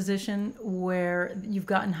in a position where you've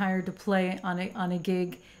gotten hired to play on a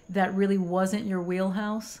gig that really wasn't your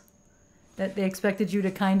wheelhouse? That they expected you to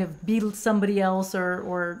kind of be somebody else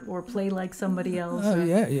or play like somebody else? Oh,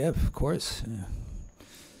 yeah, of course. Yeah.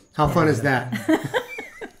 How fun is that?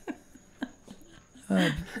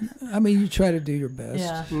 I mean, you try to do your best.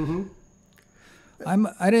 Yeah. Mm-hmm.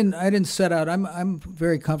 I didn't set out. I'm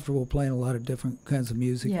very comfortable playing a lot of different kinds of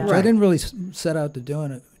music. Yeah. Which I didn't really set out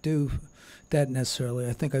to do that necessarily.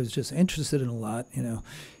 I think I was just interested in a lot,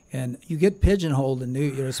 And you get pigeonholed in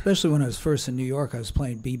especially when I was first in New York. I was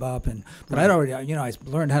playing bebop, but I'd already, I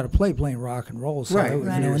learned how to playing rock and roll. So right.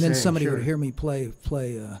 and then somebody would hear me play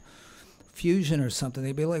fusion or something.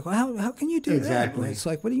 They'd be like, "Well, how can you do that?" And it's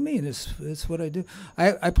like, "What do you mean? It's what I do."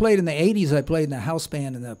 I played in the '80s. I played in the house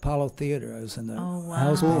band in the Apollo Theater. I was in the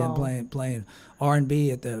house band playing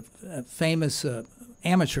R&B at the famous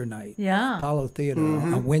amateur night, Apollo Theater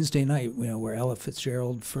on Wednesday night, where Ella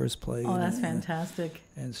Fitzgerald first played. Oh, that's fantastic.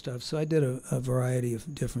 And stuff. So I did a variety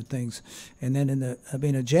of different things. And then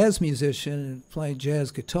being a jazz musician and playing jazz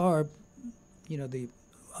guitar, the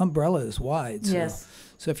umbrella is wide. So, yes.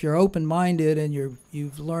 So if you're open-minded and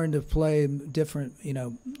you've learned to play different,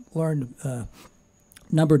 learned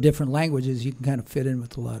number of different languages, you can kind of fit in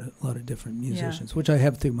with a lot of different musicians, which I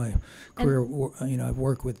have through my career. I've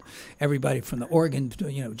worked with everybody from the organ,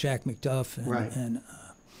 Jack McDuff and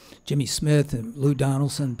Jimmy Smith and Lou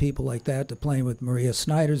Donaldson, people like that, to playing with Maria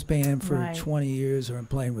Snyder's band for 20 years, or I'm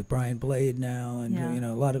playing with Brian Blade now, and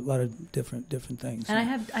a lot of different things. And I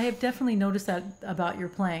have definitely noticed that about your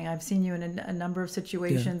playing. I've seen you in a number of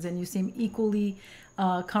situations, and you seem equally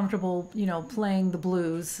comfortable, playing the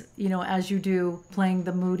blues, as you do playing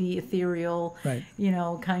the moody, ethereal,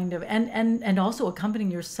 kind of, and also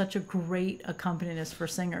accompanying. You're such a great accompanist for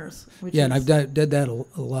singers. And I've did that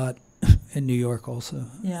a lot in New York also,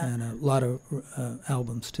 and a lot of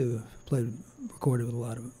albums too. Recorded with a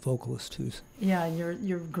lot of vocalists too. Yeah,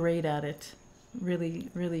 you're great at it. Really,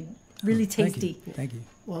 really, really tasty. Thank you.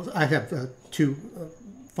 Well, I have two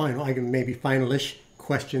maybe finalish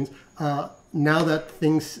questions. Now that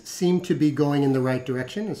things seem to be going in the right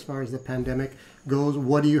direction as far as the pandemic goes,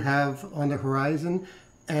 what do you have on the horizon?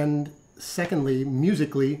 And secondly,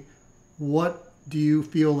 musically, what do you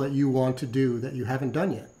feel that you want to do that you haven't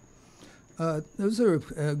done yet? Those are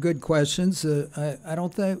good questions. I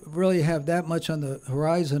don't really have that much on the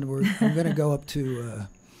horizon. I'm going to go up to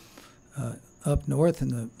up north in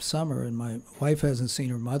the summer, and my wife hasn't seen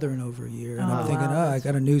her mother in over a year. And I'm thinking, I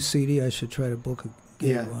got a new CD. I should try to book a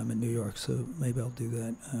gig while I'm in New York, so maybe I'll do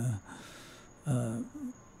that.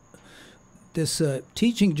 This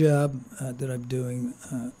teaching job that I'm doing,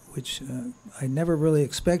 which I never really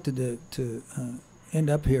expected to end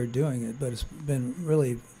up here doing it, but it's been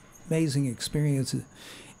really amazing experience,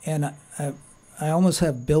 and I almost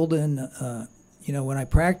have built-in, when I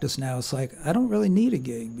practice now, it's like I don't really need a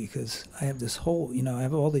gig because I have this whole, I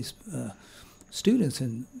have all these students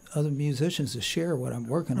and other musicians to share what I'm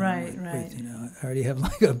working on with. I already have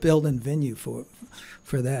like a built-in venue for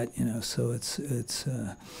that, so it's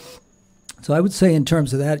so I would say in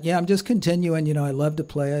terms of that, I'm just continuing. I love to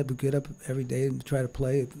play. I get up every day and try to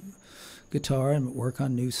play guitar and work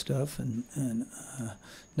on new stuff, and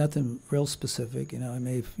nothing real specific. I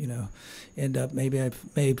may end up, maybe I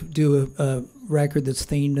may do a record that's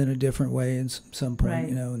themed in a different way in some point,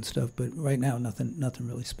 and stuff. But right now, nothing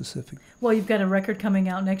really specific. Well, you've got a record coming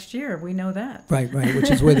out next year. We know that. Right, which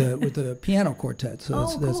is with a piano quartet. So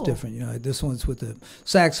that's cool. different. This one's with the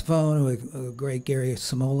saxophone, with a great Gary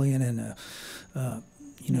Simoleon, and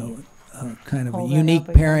kind of a unique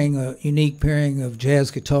pairing of jazz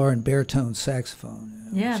guitar and baritone saxophone.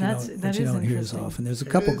 That you don't hear as often. There's a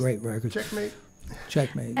couple great records.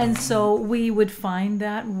 Checkmate. And so we would find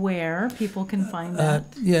that where people can find that.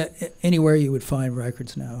 Anywhere you would find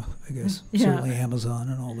records now, I guess. Certainly Amazon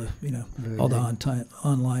and all the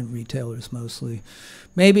online retailers mostly.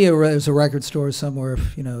 Maybe there's a record store somewhere.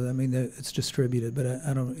 It's distributed, but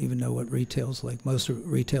I don't even know what retail's like. Most of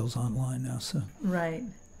retail's online now. So right.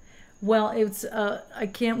 Well, it's I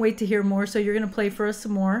can't wait to hear more. So you're going to play for us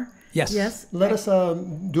some more. Yes. Let us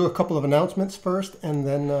do a couple of announcements first, and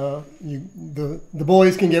then the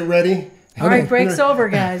boys can get ready. All right, break's over,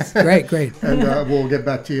 guys. Great. And we'll get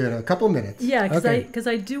back to you in a couple of minutes. Yeah, because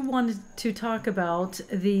I do want to talk about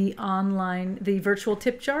the virtual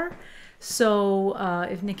tip jar. So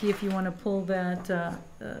if Nikki, if you want to pull that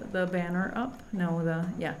the banner up,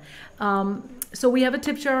 so we have a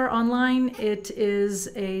tip jar online. It is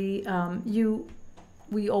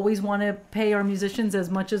we always want to pay our musicians as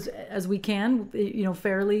much as we can,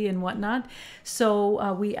 fairly and whatnot.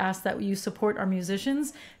 So we ask that you support our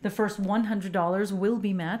musicians. The first $100 will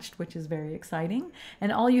be matched, which is very exciting.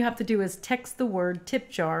 And all you have to do is text the word tip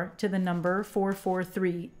jar to the number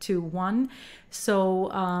 44321. So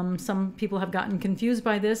some people have gotten confused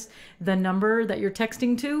by this. The number that you're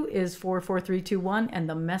texting to is 44321, and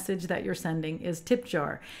the message that you're sending is tip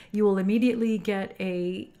jar. You will immediately get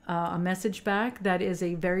a message back that is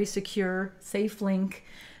a very secure, safe link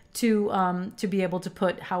to be able to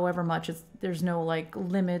put however much. There's no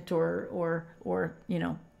limit or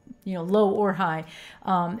low or high,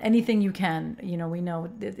 anything you can. We know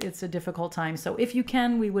it's a difficult time. So if you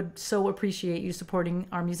can, we would so appreciate you supporting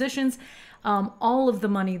our musicians. All of the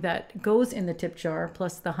money that goes in the tip jar,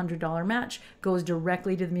 plus the $100 match, goes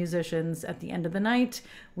directly to the musicians at the end of the night.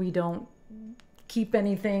 We don't keep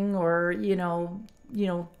anything or,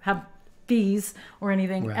 have fees or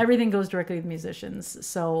anything. Right. Everything goes directly to the musicians.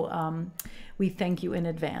 So we thank you in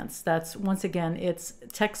advance. That's, once again, it's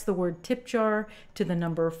text the word tip jar to the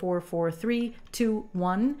number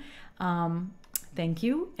 44321. Thank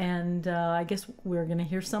you. And I guess we're going to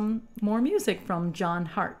hear some more music from John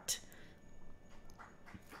Hart.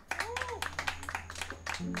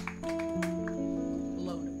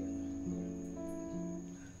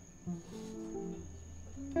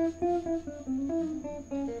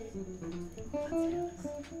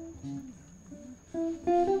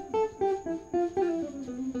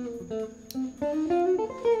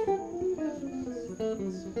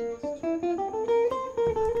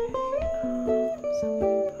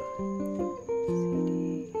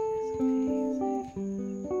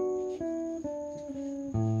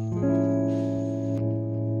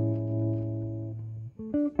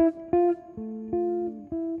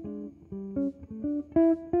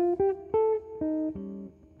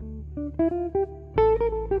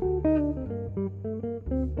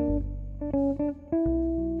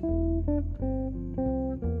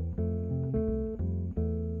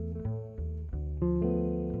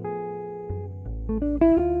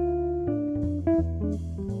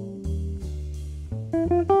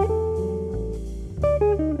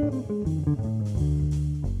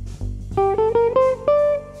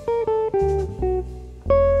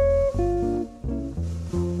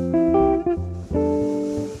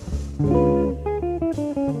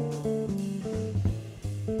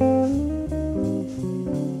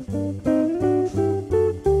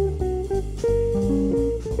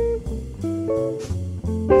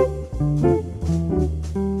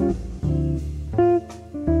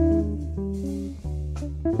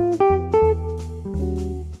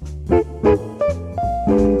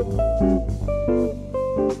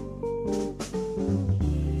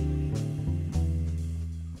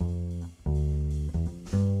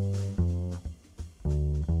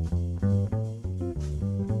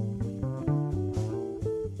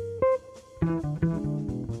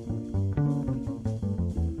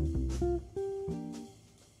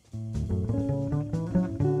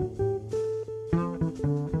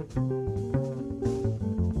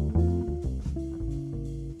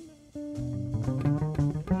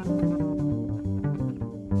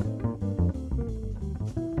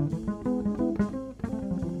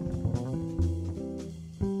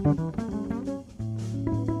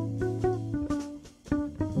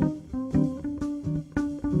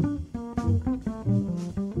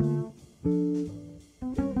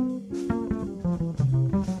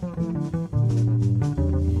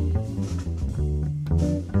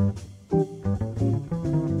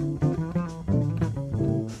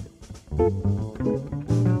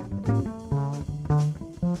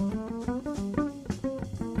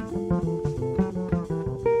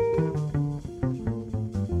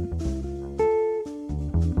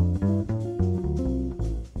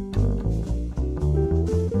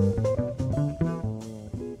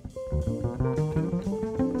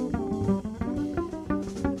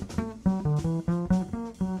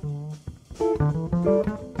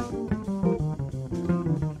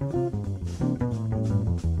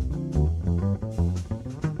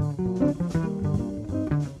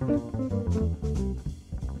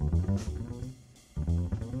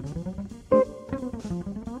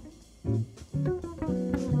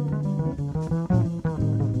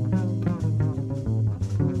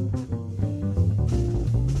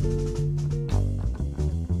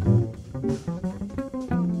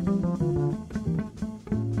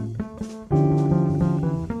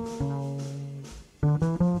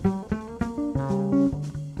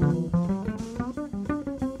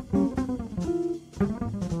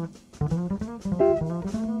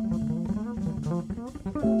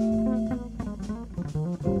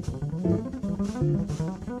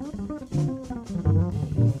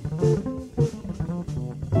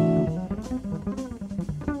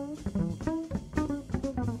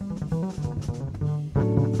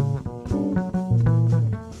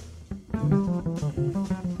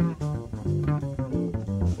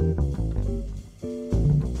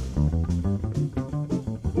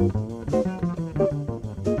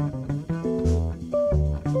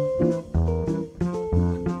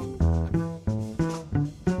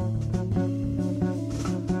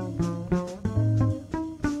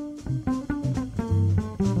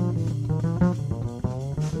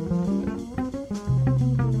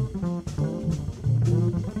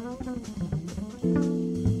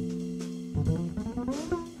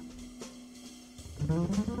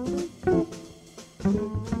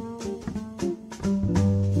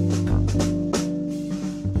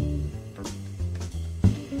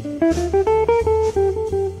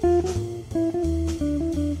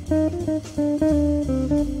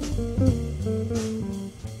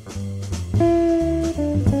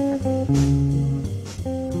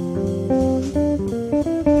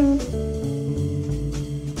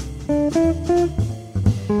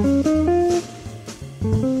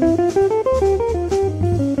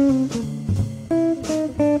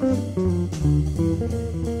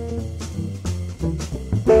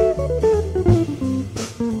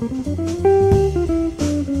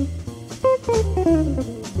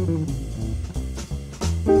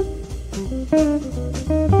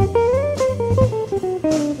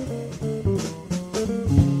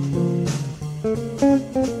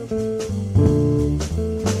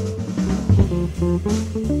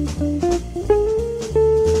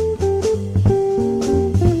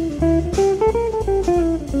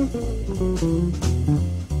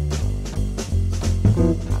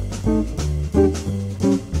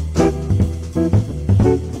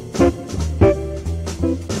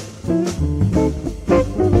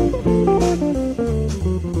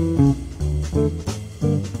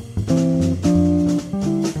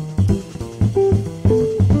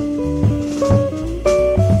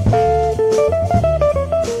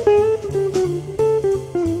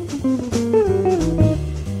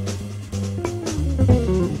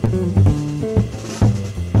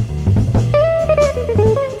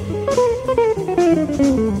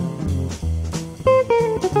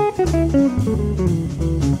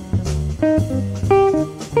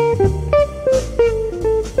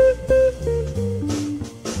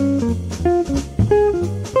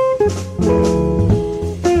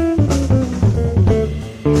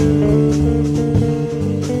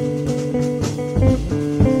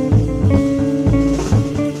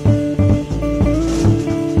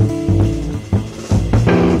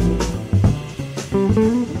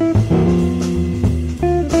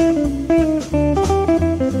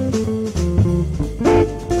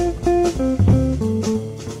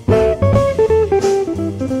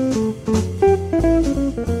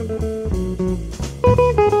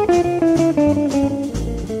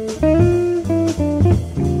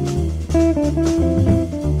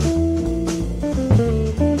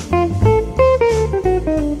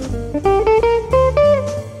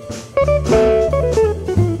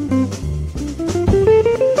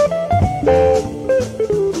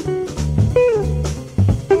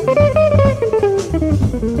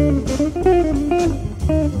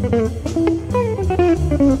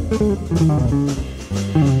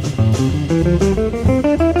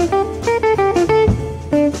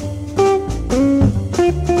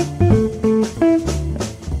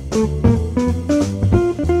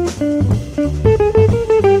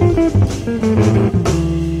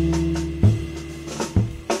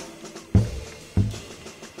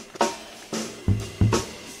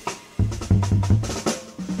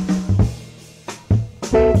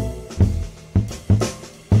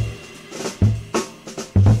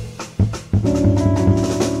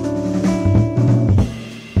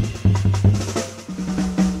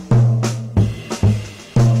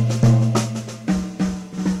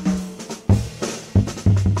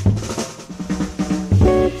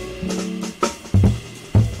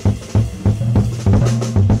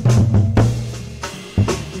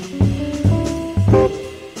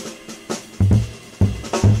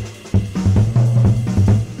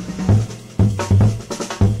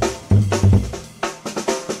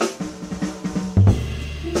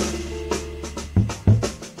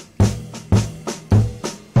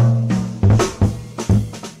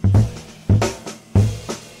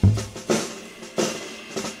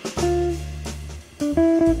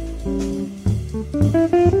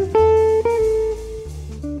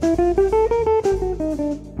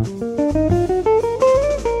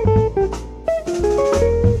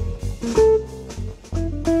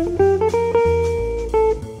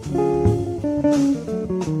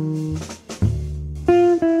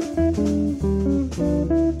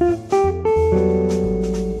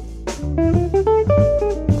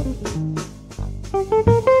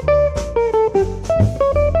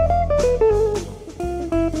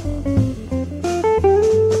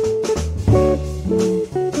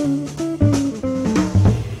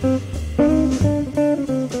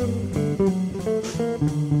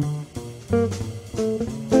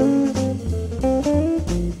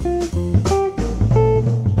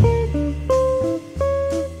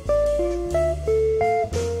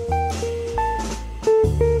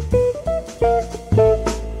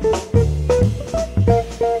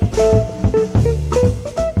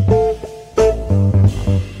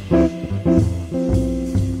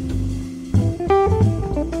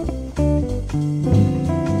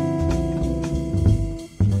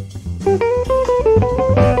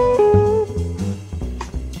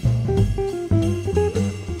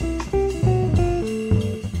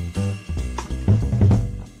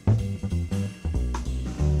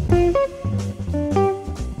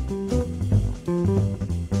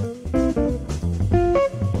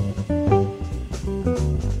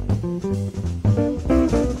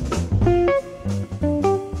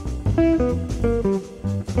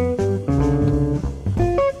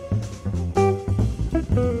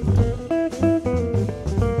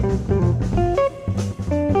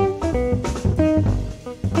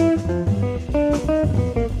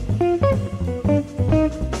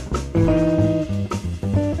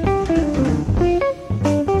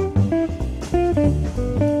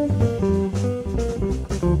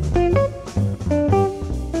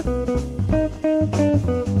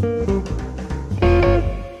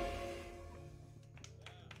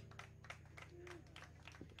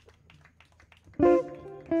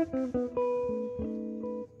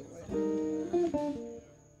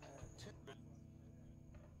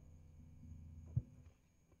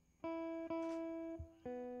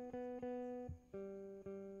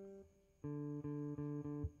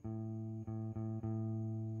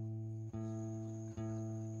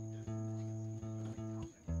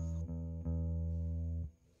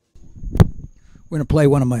 We're going to play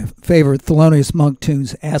one of my favorite Thelonious Monk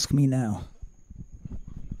tunes, Ask Me Now.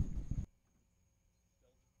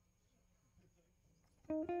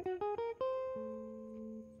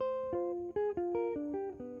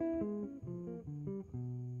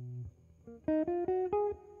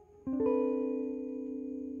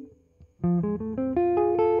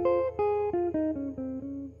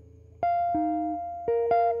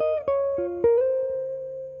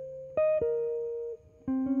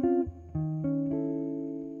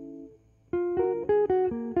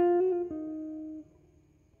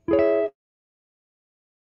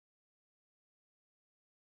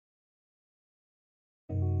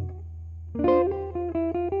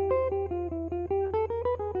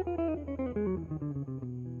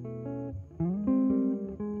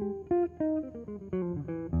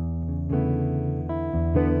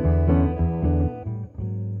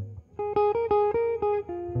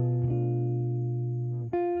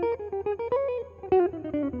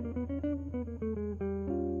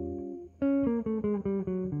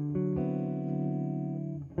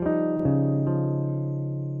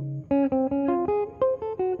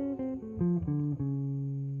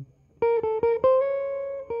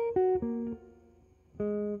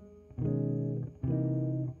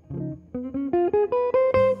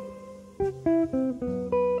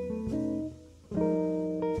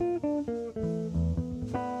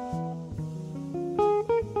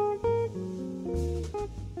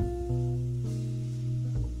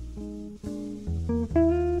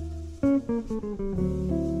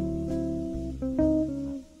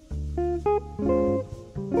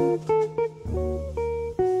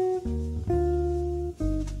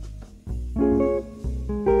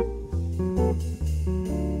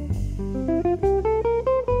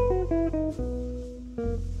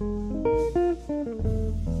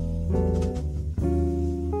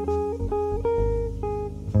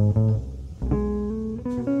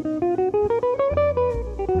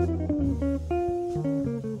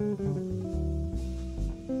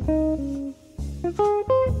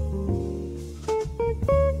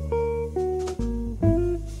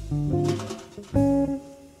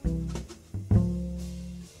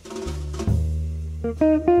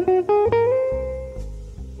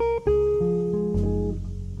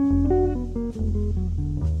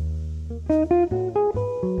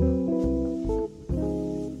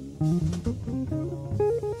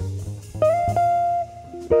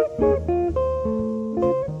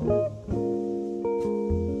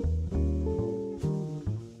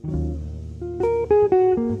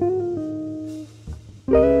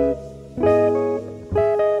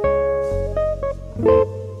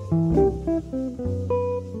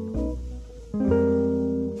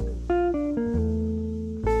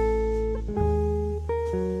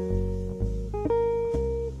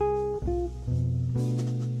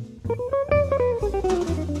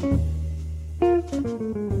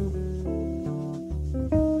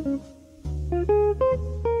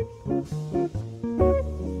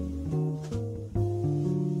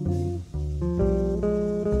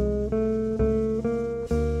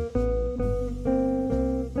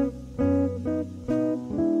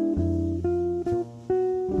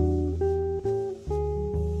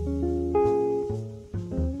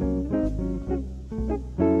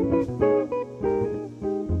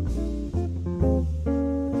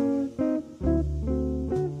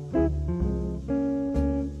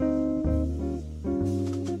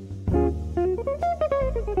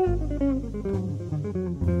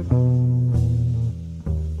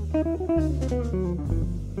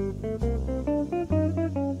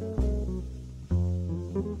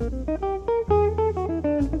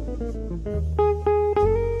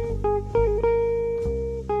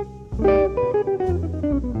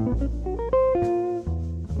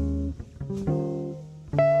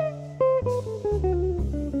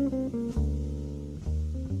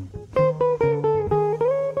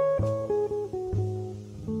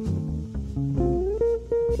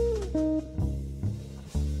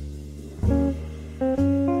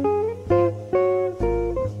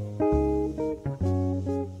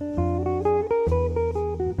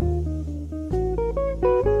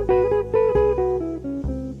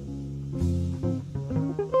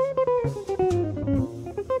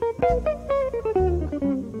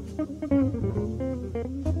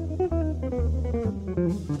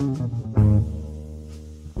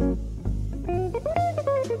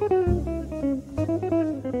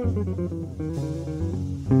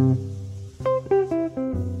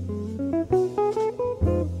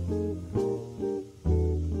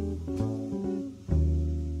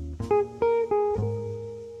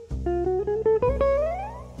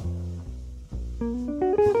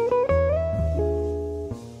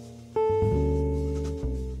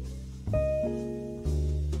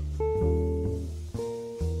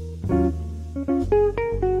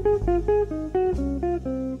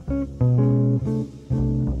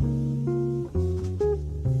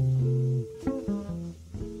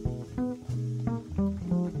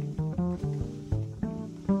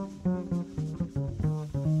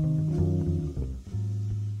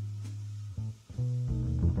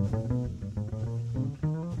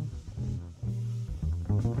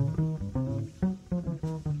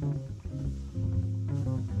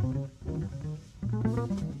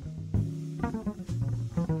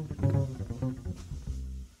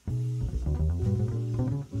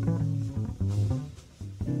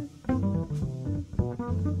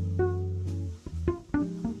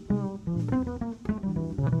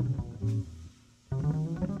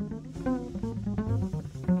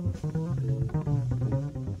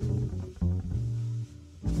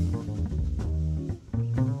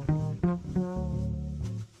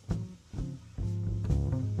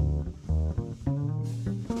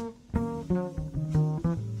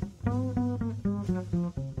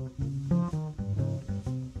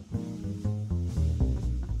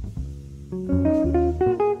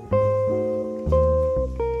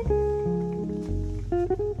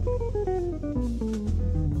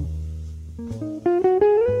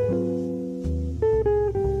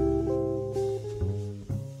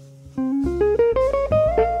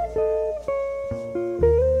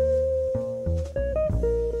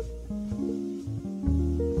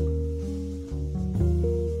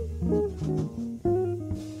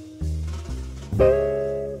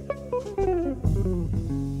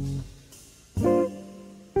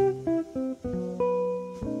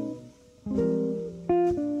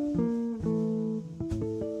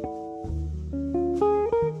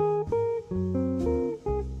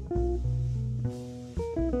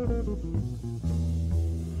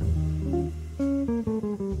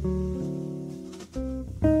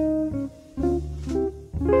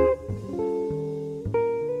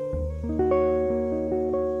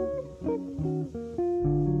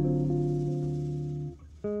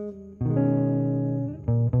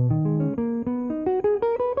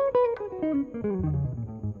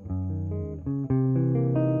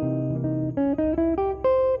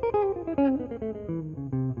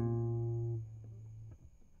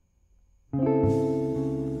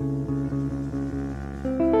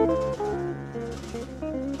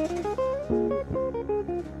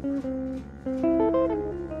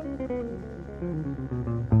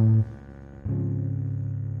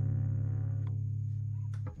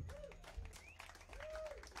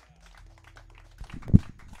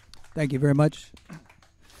 Thank you very much.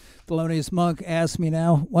 Thelonious Monk asked me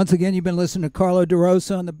now. Once again, you've been listening to Carlo De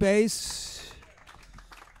Rosa on the bass.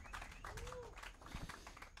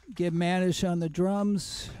 Gibb Mandish on the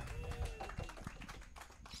drums.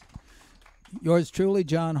 Yours truly,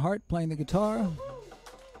 John Hart, playing the guitar.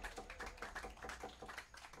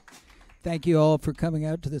 Thank you all for coming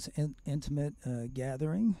out to this intimate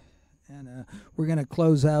gathering. And we're going to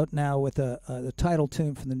close out now with the title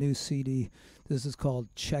tune from the new CD. This is called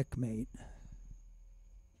Checkmate.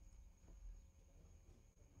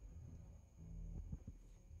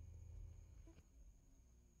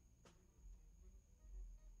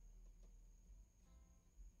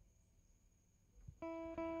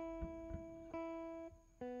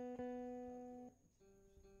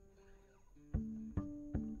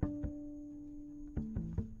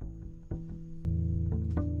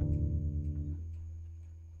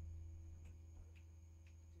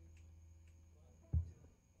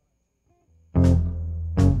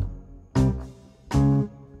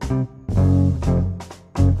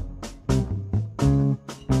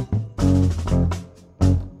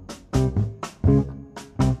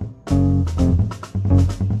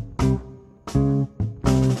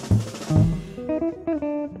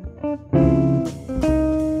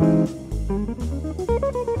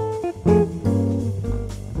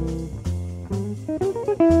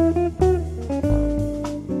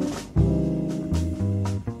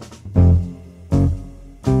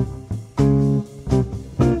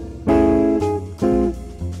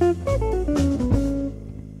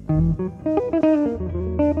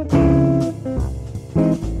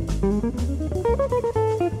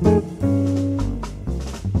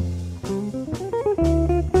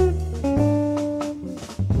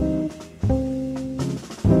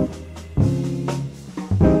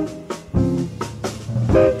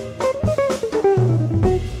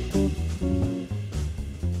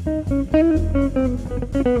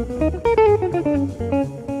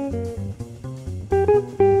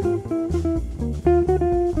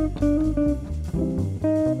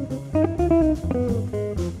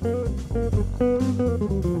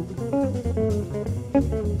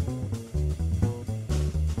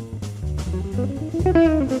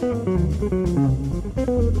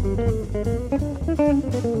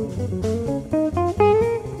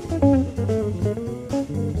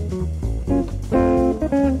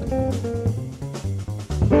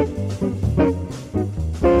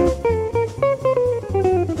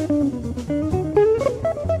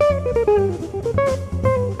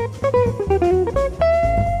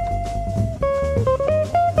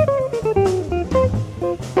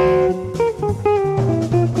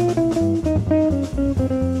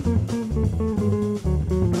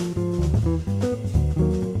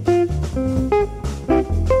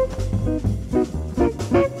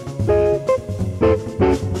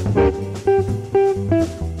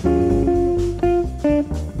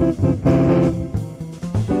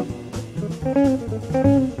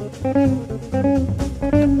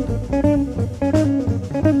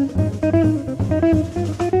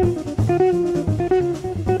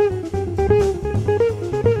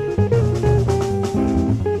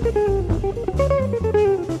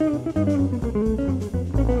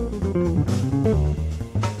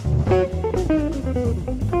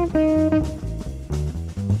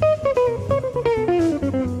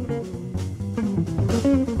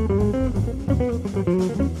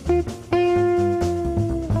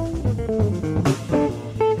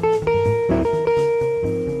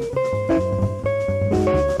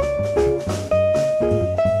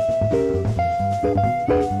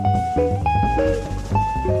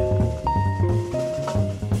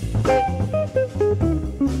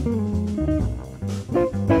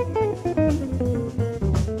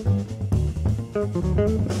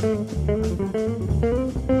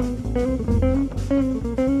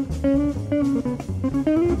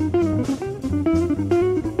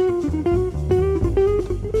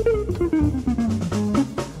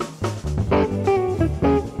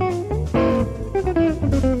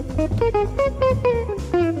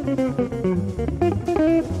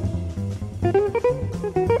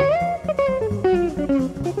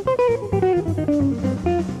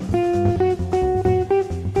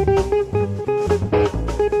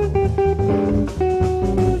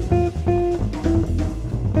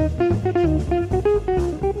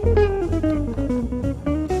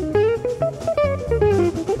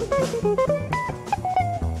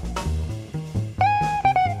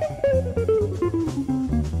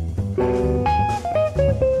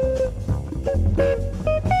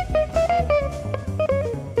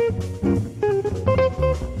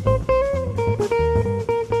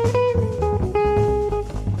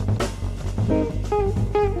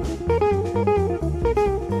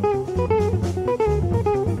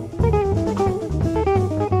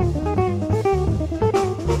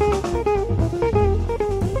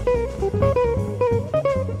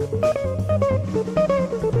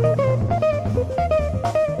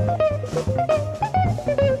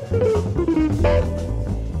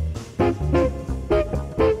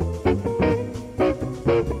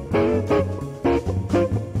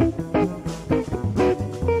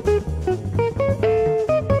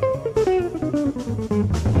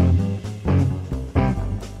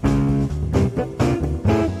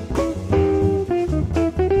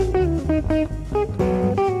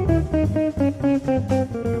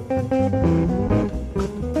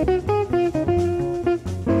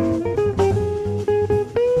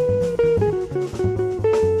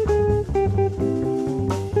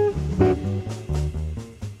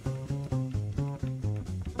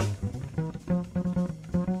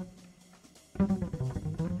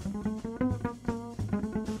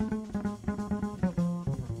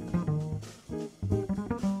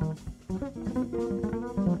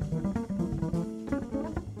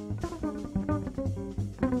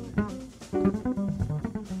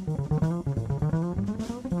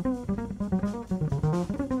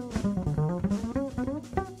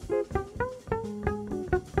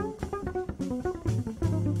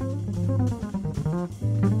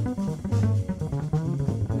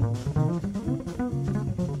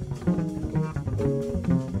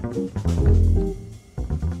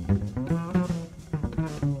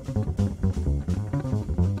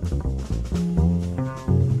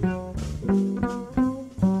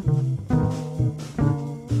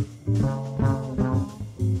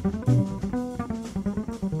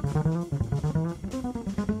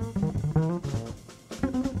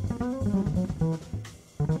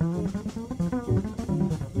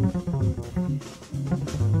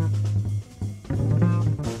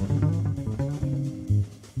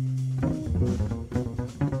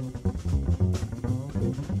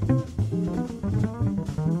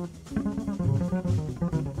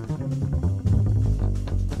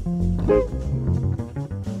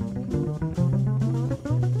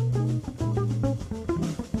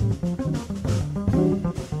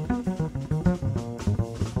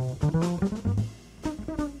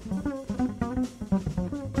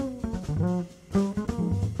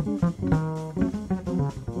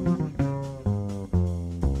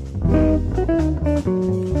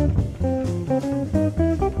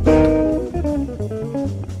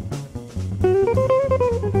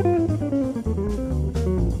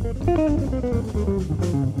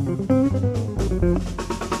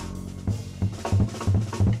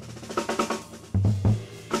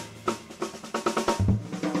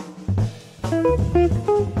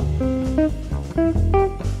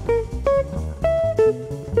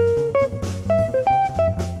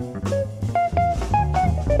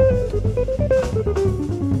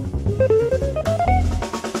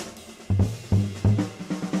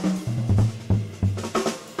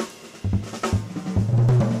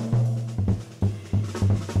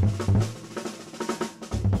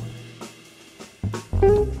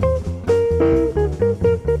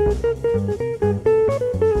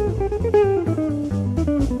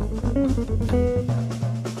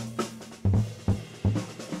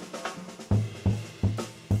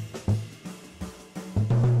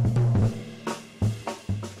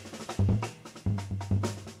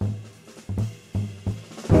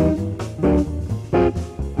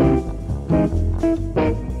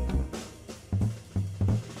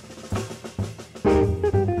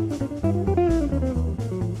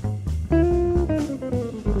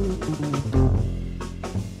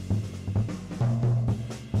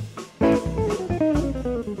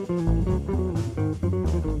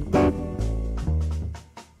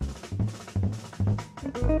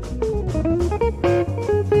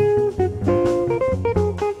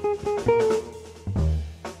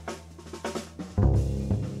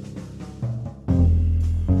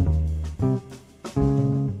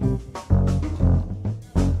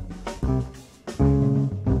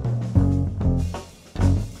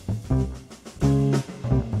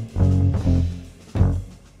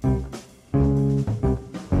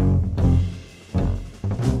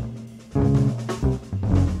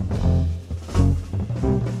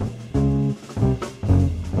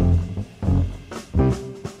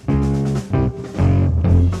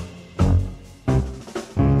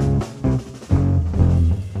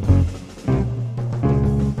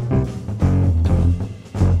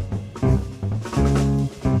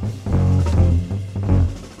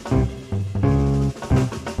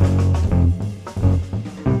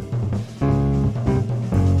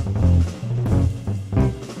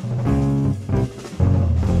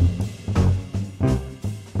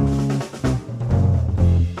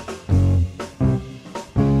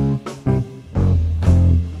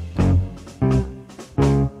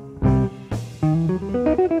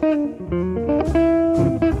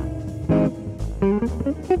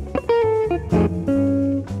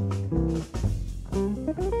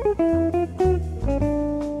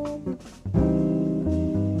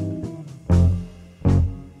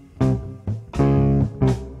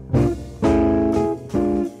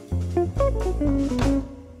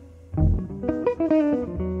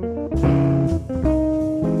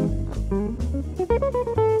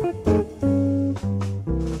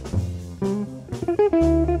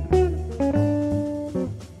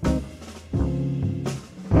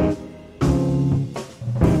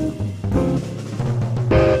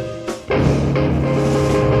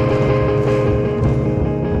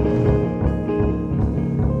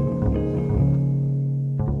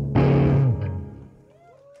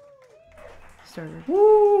 Started.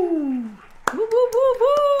 Woo! Woo, woo, woo,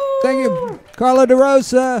 woo! Thank you, Carlo De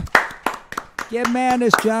Rosa, Gibb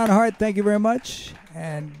Mandish, John Hart. Thank you very much,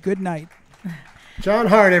 and good night. John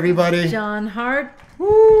Hart, everybody. John Hart.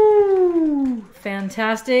 Woo!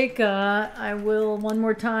 Fantastic. I will one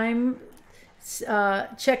more time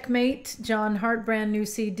checkmate John Hart brand new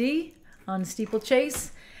CD on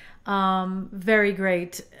Steeplechase. Very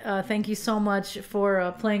great. Thank you so much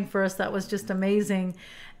for playing for us. That was just amazing.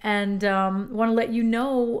 And want to let you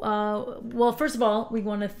know, well, first of all, we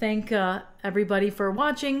want to thank everybody for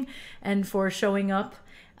watching and for showing up.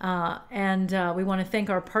 And we want to thank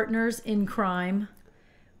our partners in crime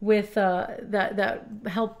with that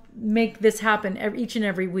help make this happen each and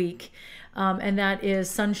every week. And that is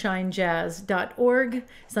sunshinejazz.org,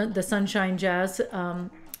 the Sunshine Jazz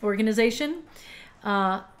organization.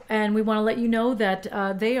 And we want to let you know that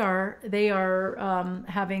they are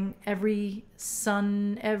having every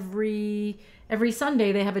Sunday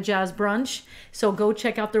they have a jazz brunch. So go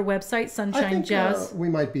check out their website, Sunshine I think, Jazz. we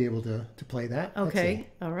might be able to play that. Okay,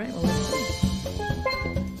 all right. Well, let's see.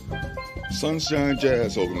 Sunshine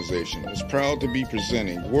Jazz Organization is proud to be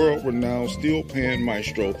presenting world-renowned steel pan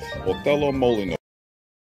maestro Othello Molino.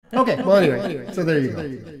 Okay, well, anyway, so there you go.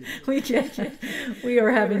 We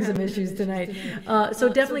are having some issues tonight. So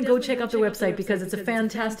definitely go check out the website because it's a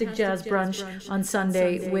fantastic jazz brunch on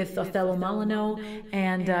Sunday with Othello Molino,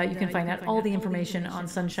 and you can find out all the information on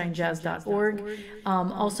sunshinejazz.org.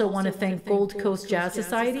 Also want to thank Gold Coast Jazz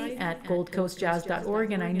Society at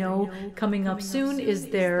goldcoastjazz.org, and I know coming up soon is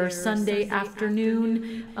their Sunday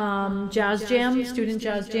afternoon jazz jam, student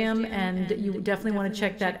jazz jam, and you definitely want to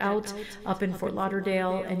check that out up in Fort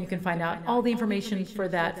Lauderdale. And and you can find out all the information for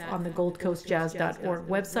that on the goldcoastjazz.org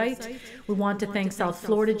website. We want to thank South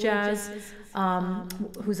Florida Jazz,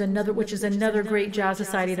 which is another great jazz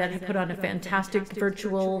society that had put on a fantastic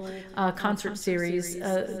virtual concert series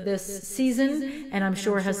this season, and I'm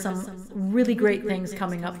sure has some really great things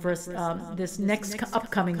coming up for us this next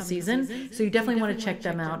upcoming season. So you definitely want to check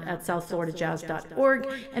them out at southfloridajazz.org,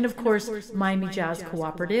 and of course Miami Jazz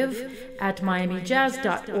Cooperative at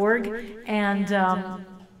miamijazz.org, and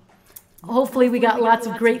hopefully we got lots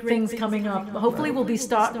of great things coming up. Hopefully we're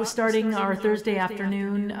starting our Thursday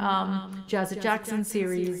afternoon Jazz at Jackson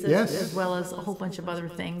series, as well as a whole bunch of other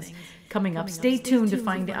things coming up. Stay tuned to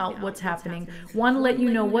find out what's happening. Want to let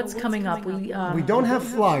you know what's coming up. We don't have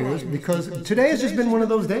flyers because today has just been one of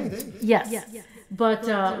those days. Yes.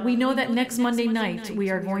 But we know that next Monday night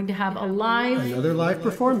we are going to have another live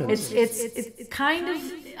performance. It's kind of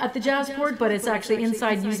at the Jazzport, but it's actually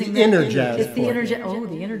inside using the inner Jazzport. It's the inner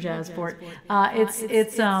the inner Jazzport.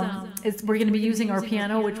 We're going to be using our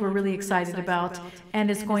piano, which we're really excited about, and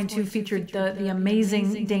it's going to feature the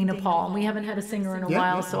amazing Dana Paul. And we haven't had a singer in a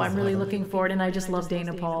while, so I'm really looking forward, and I just love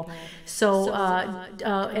Dana Paul. So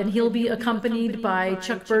and he'll be accompanied by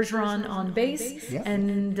Chuck Bergeron on bass,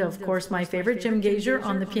 and of course my favorite Jim Gager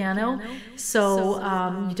on the piano. So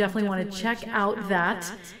you definitely want to check out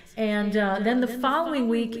that. And then the following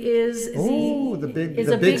week is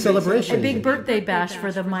the big celebration, a big birthday bash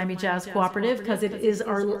for the Miami Jazz Cooperative, because it is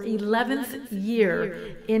our 11th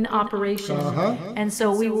year in operation. And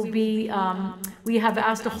so we will be, we have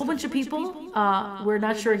asked a whole bunch of people. We're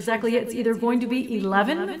not sure exactly yet. It's either going to be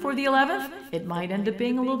 11 for the 11th. It might end up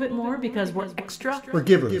being a little bit more because we're extra. We're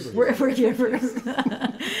givers. We're givers.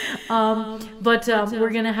 But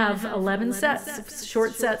we're going to have 11 sets,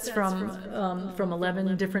 short sets from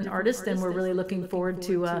 11 different artists, and we're really looking forward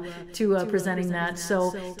to presenting that.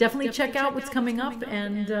 So definitely check out what's coming up,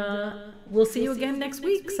 and we'll see you again next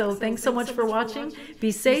week. So thanks so much for watching.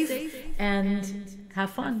 Be safe and have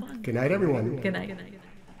fun. Good night, everyone. Good night.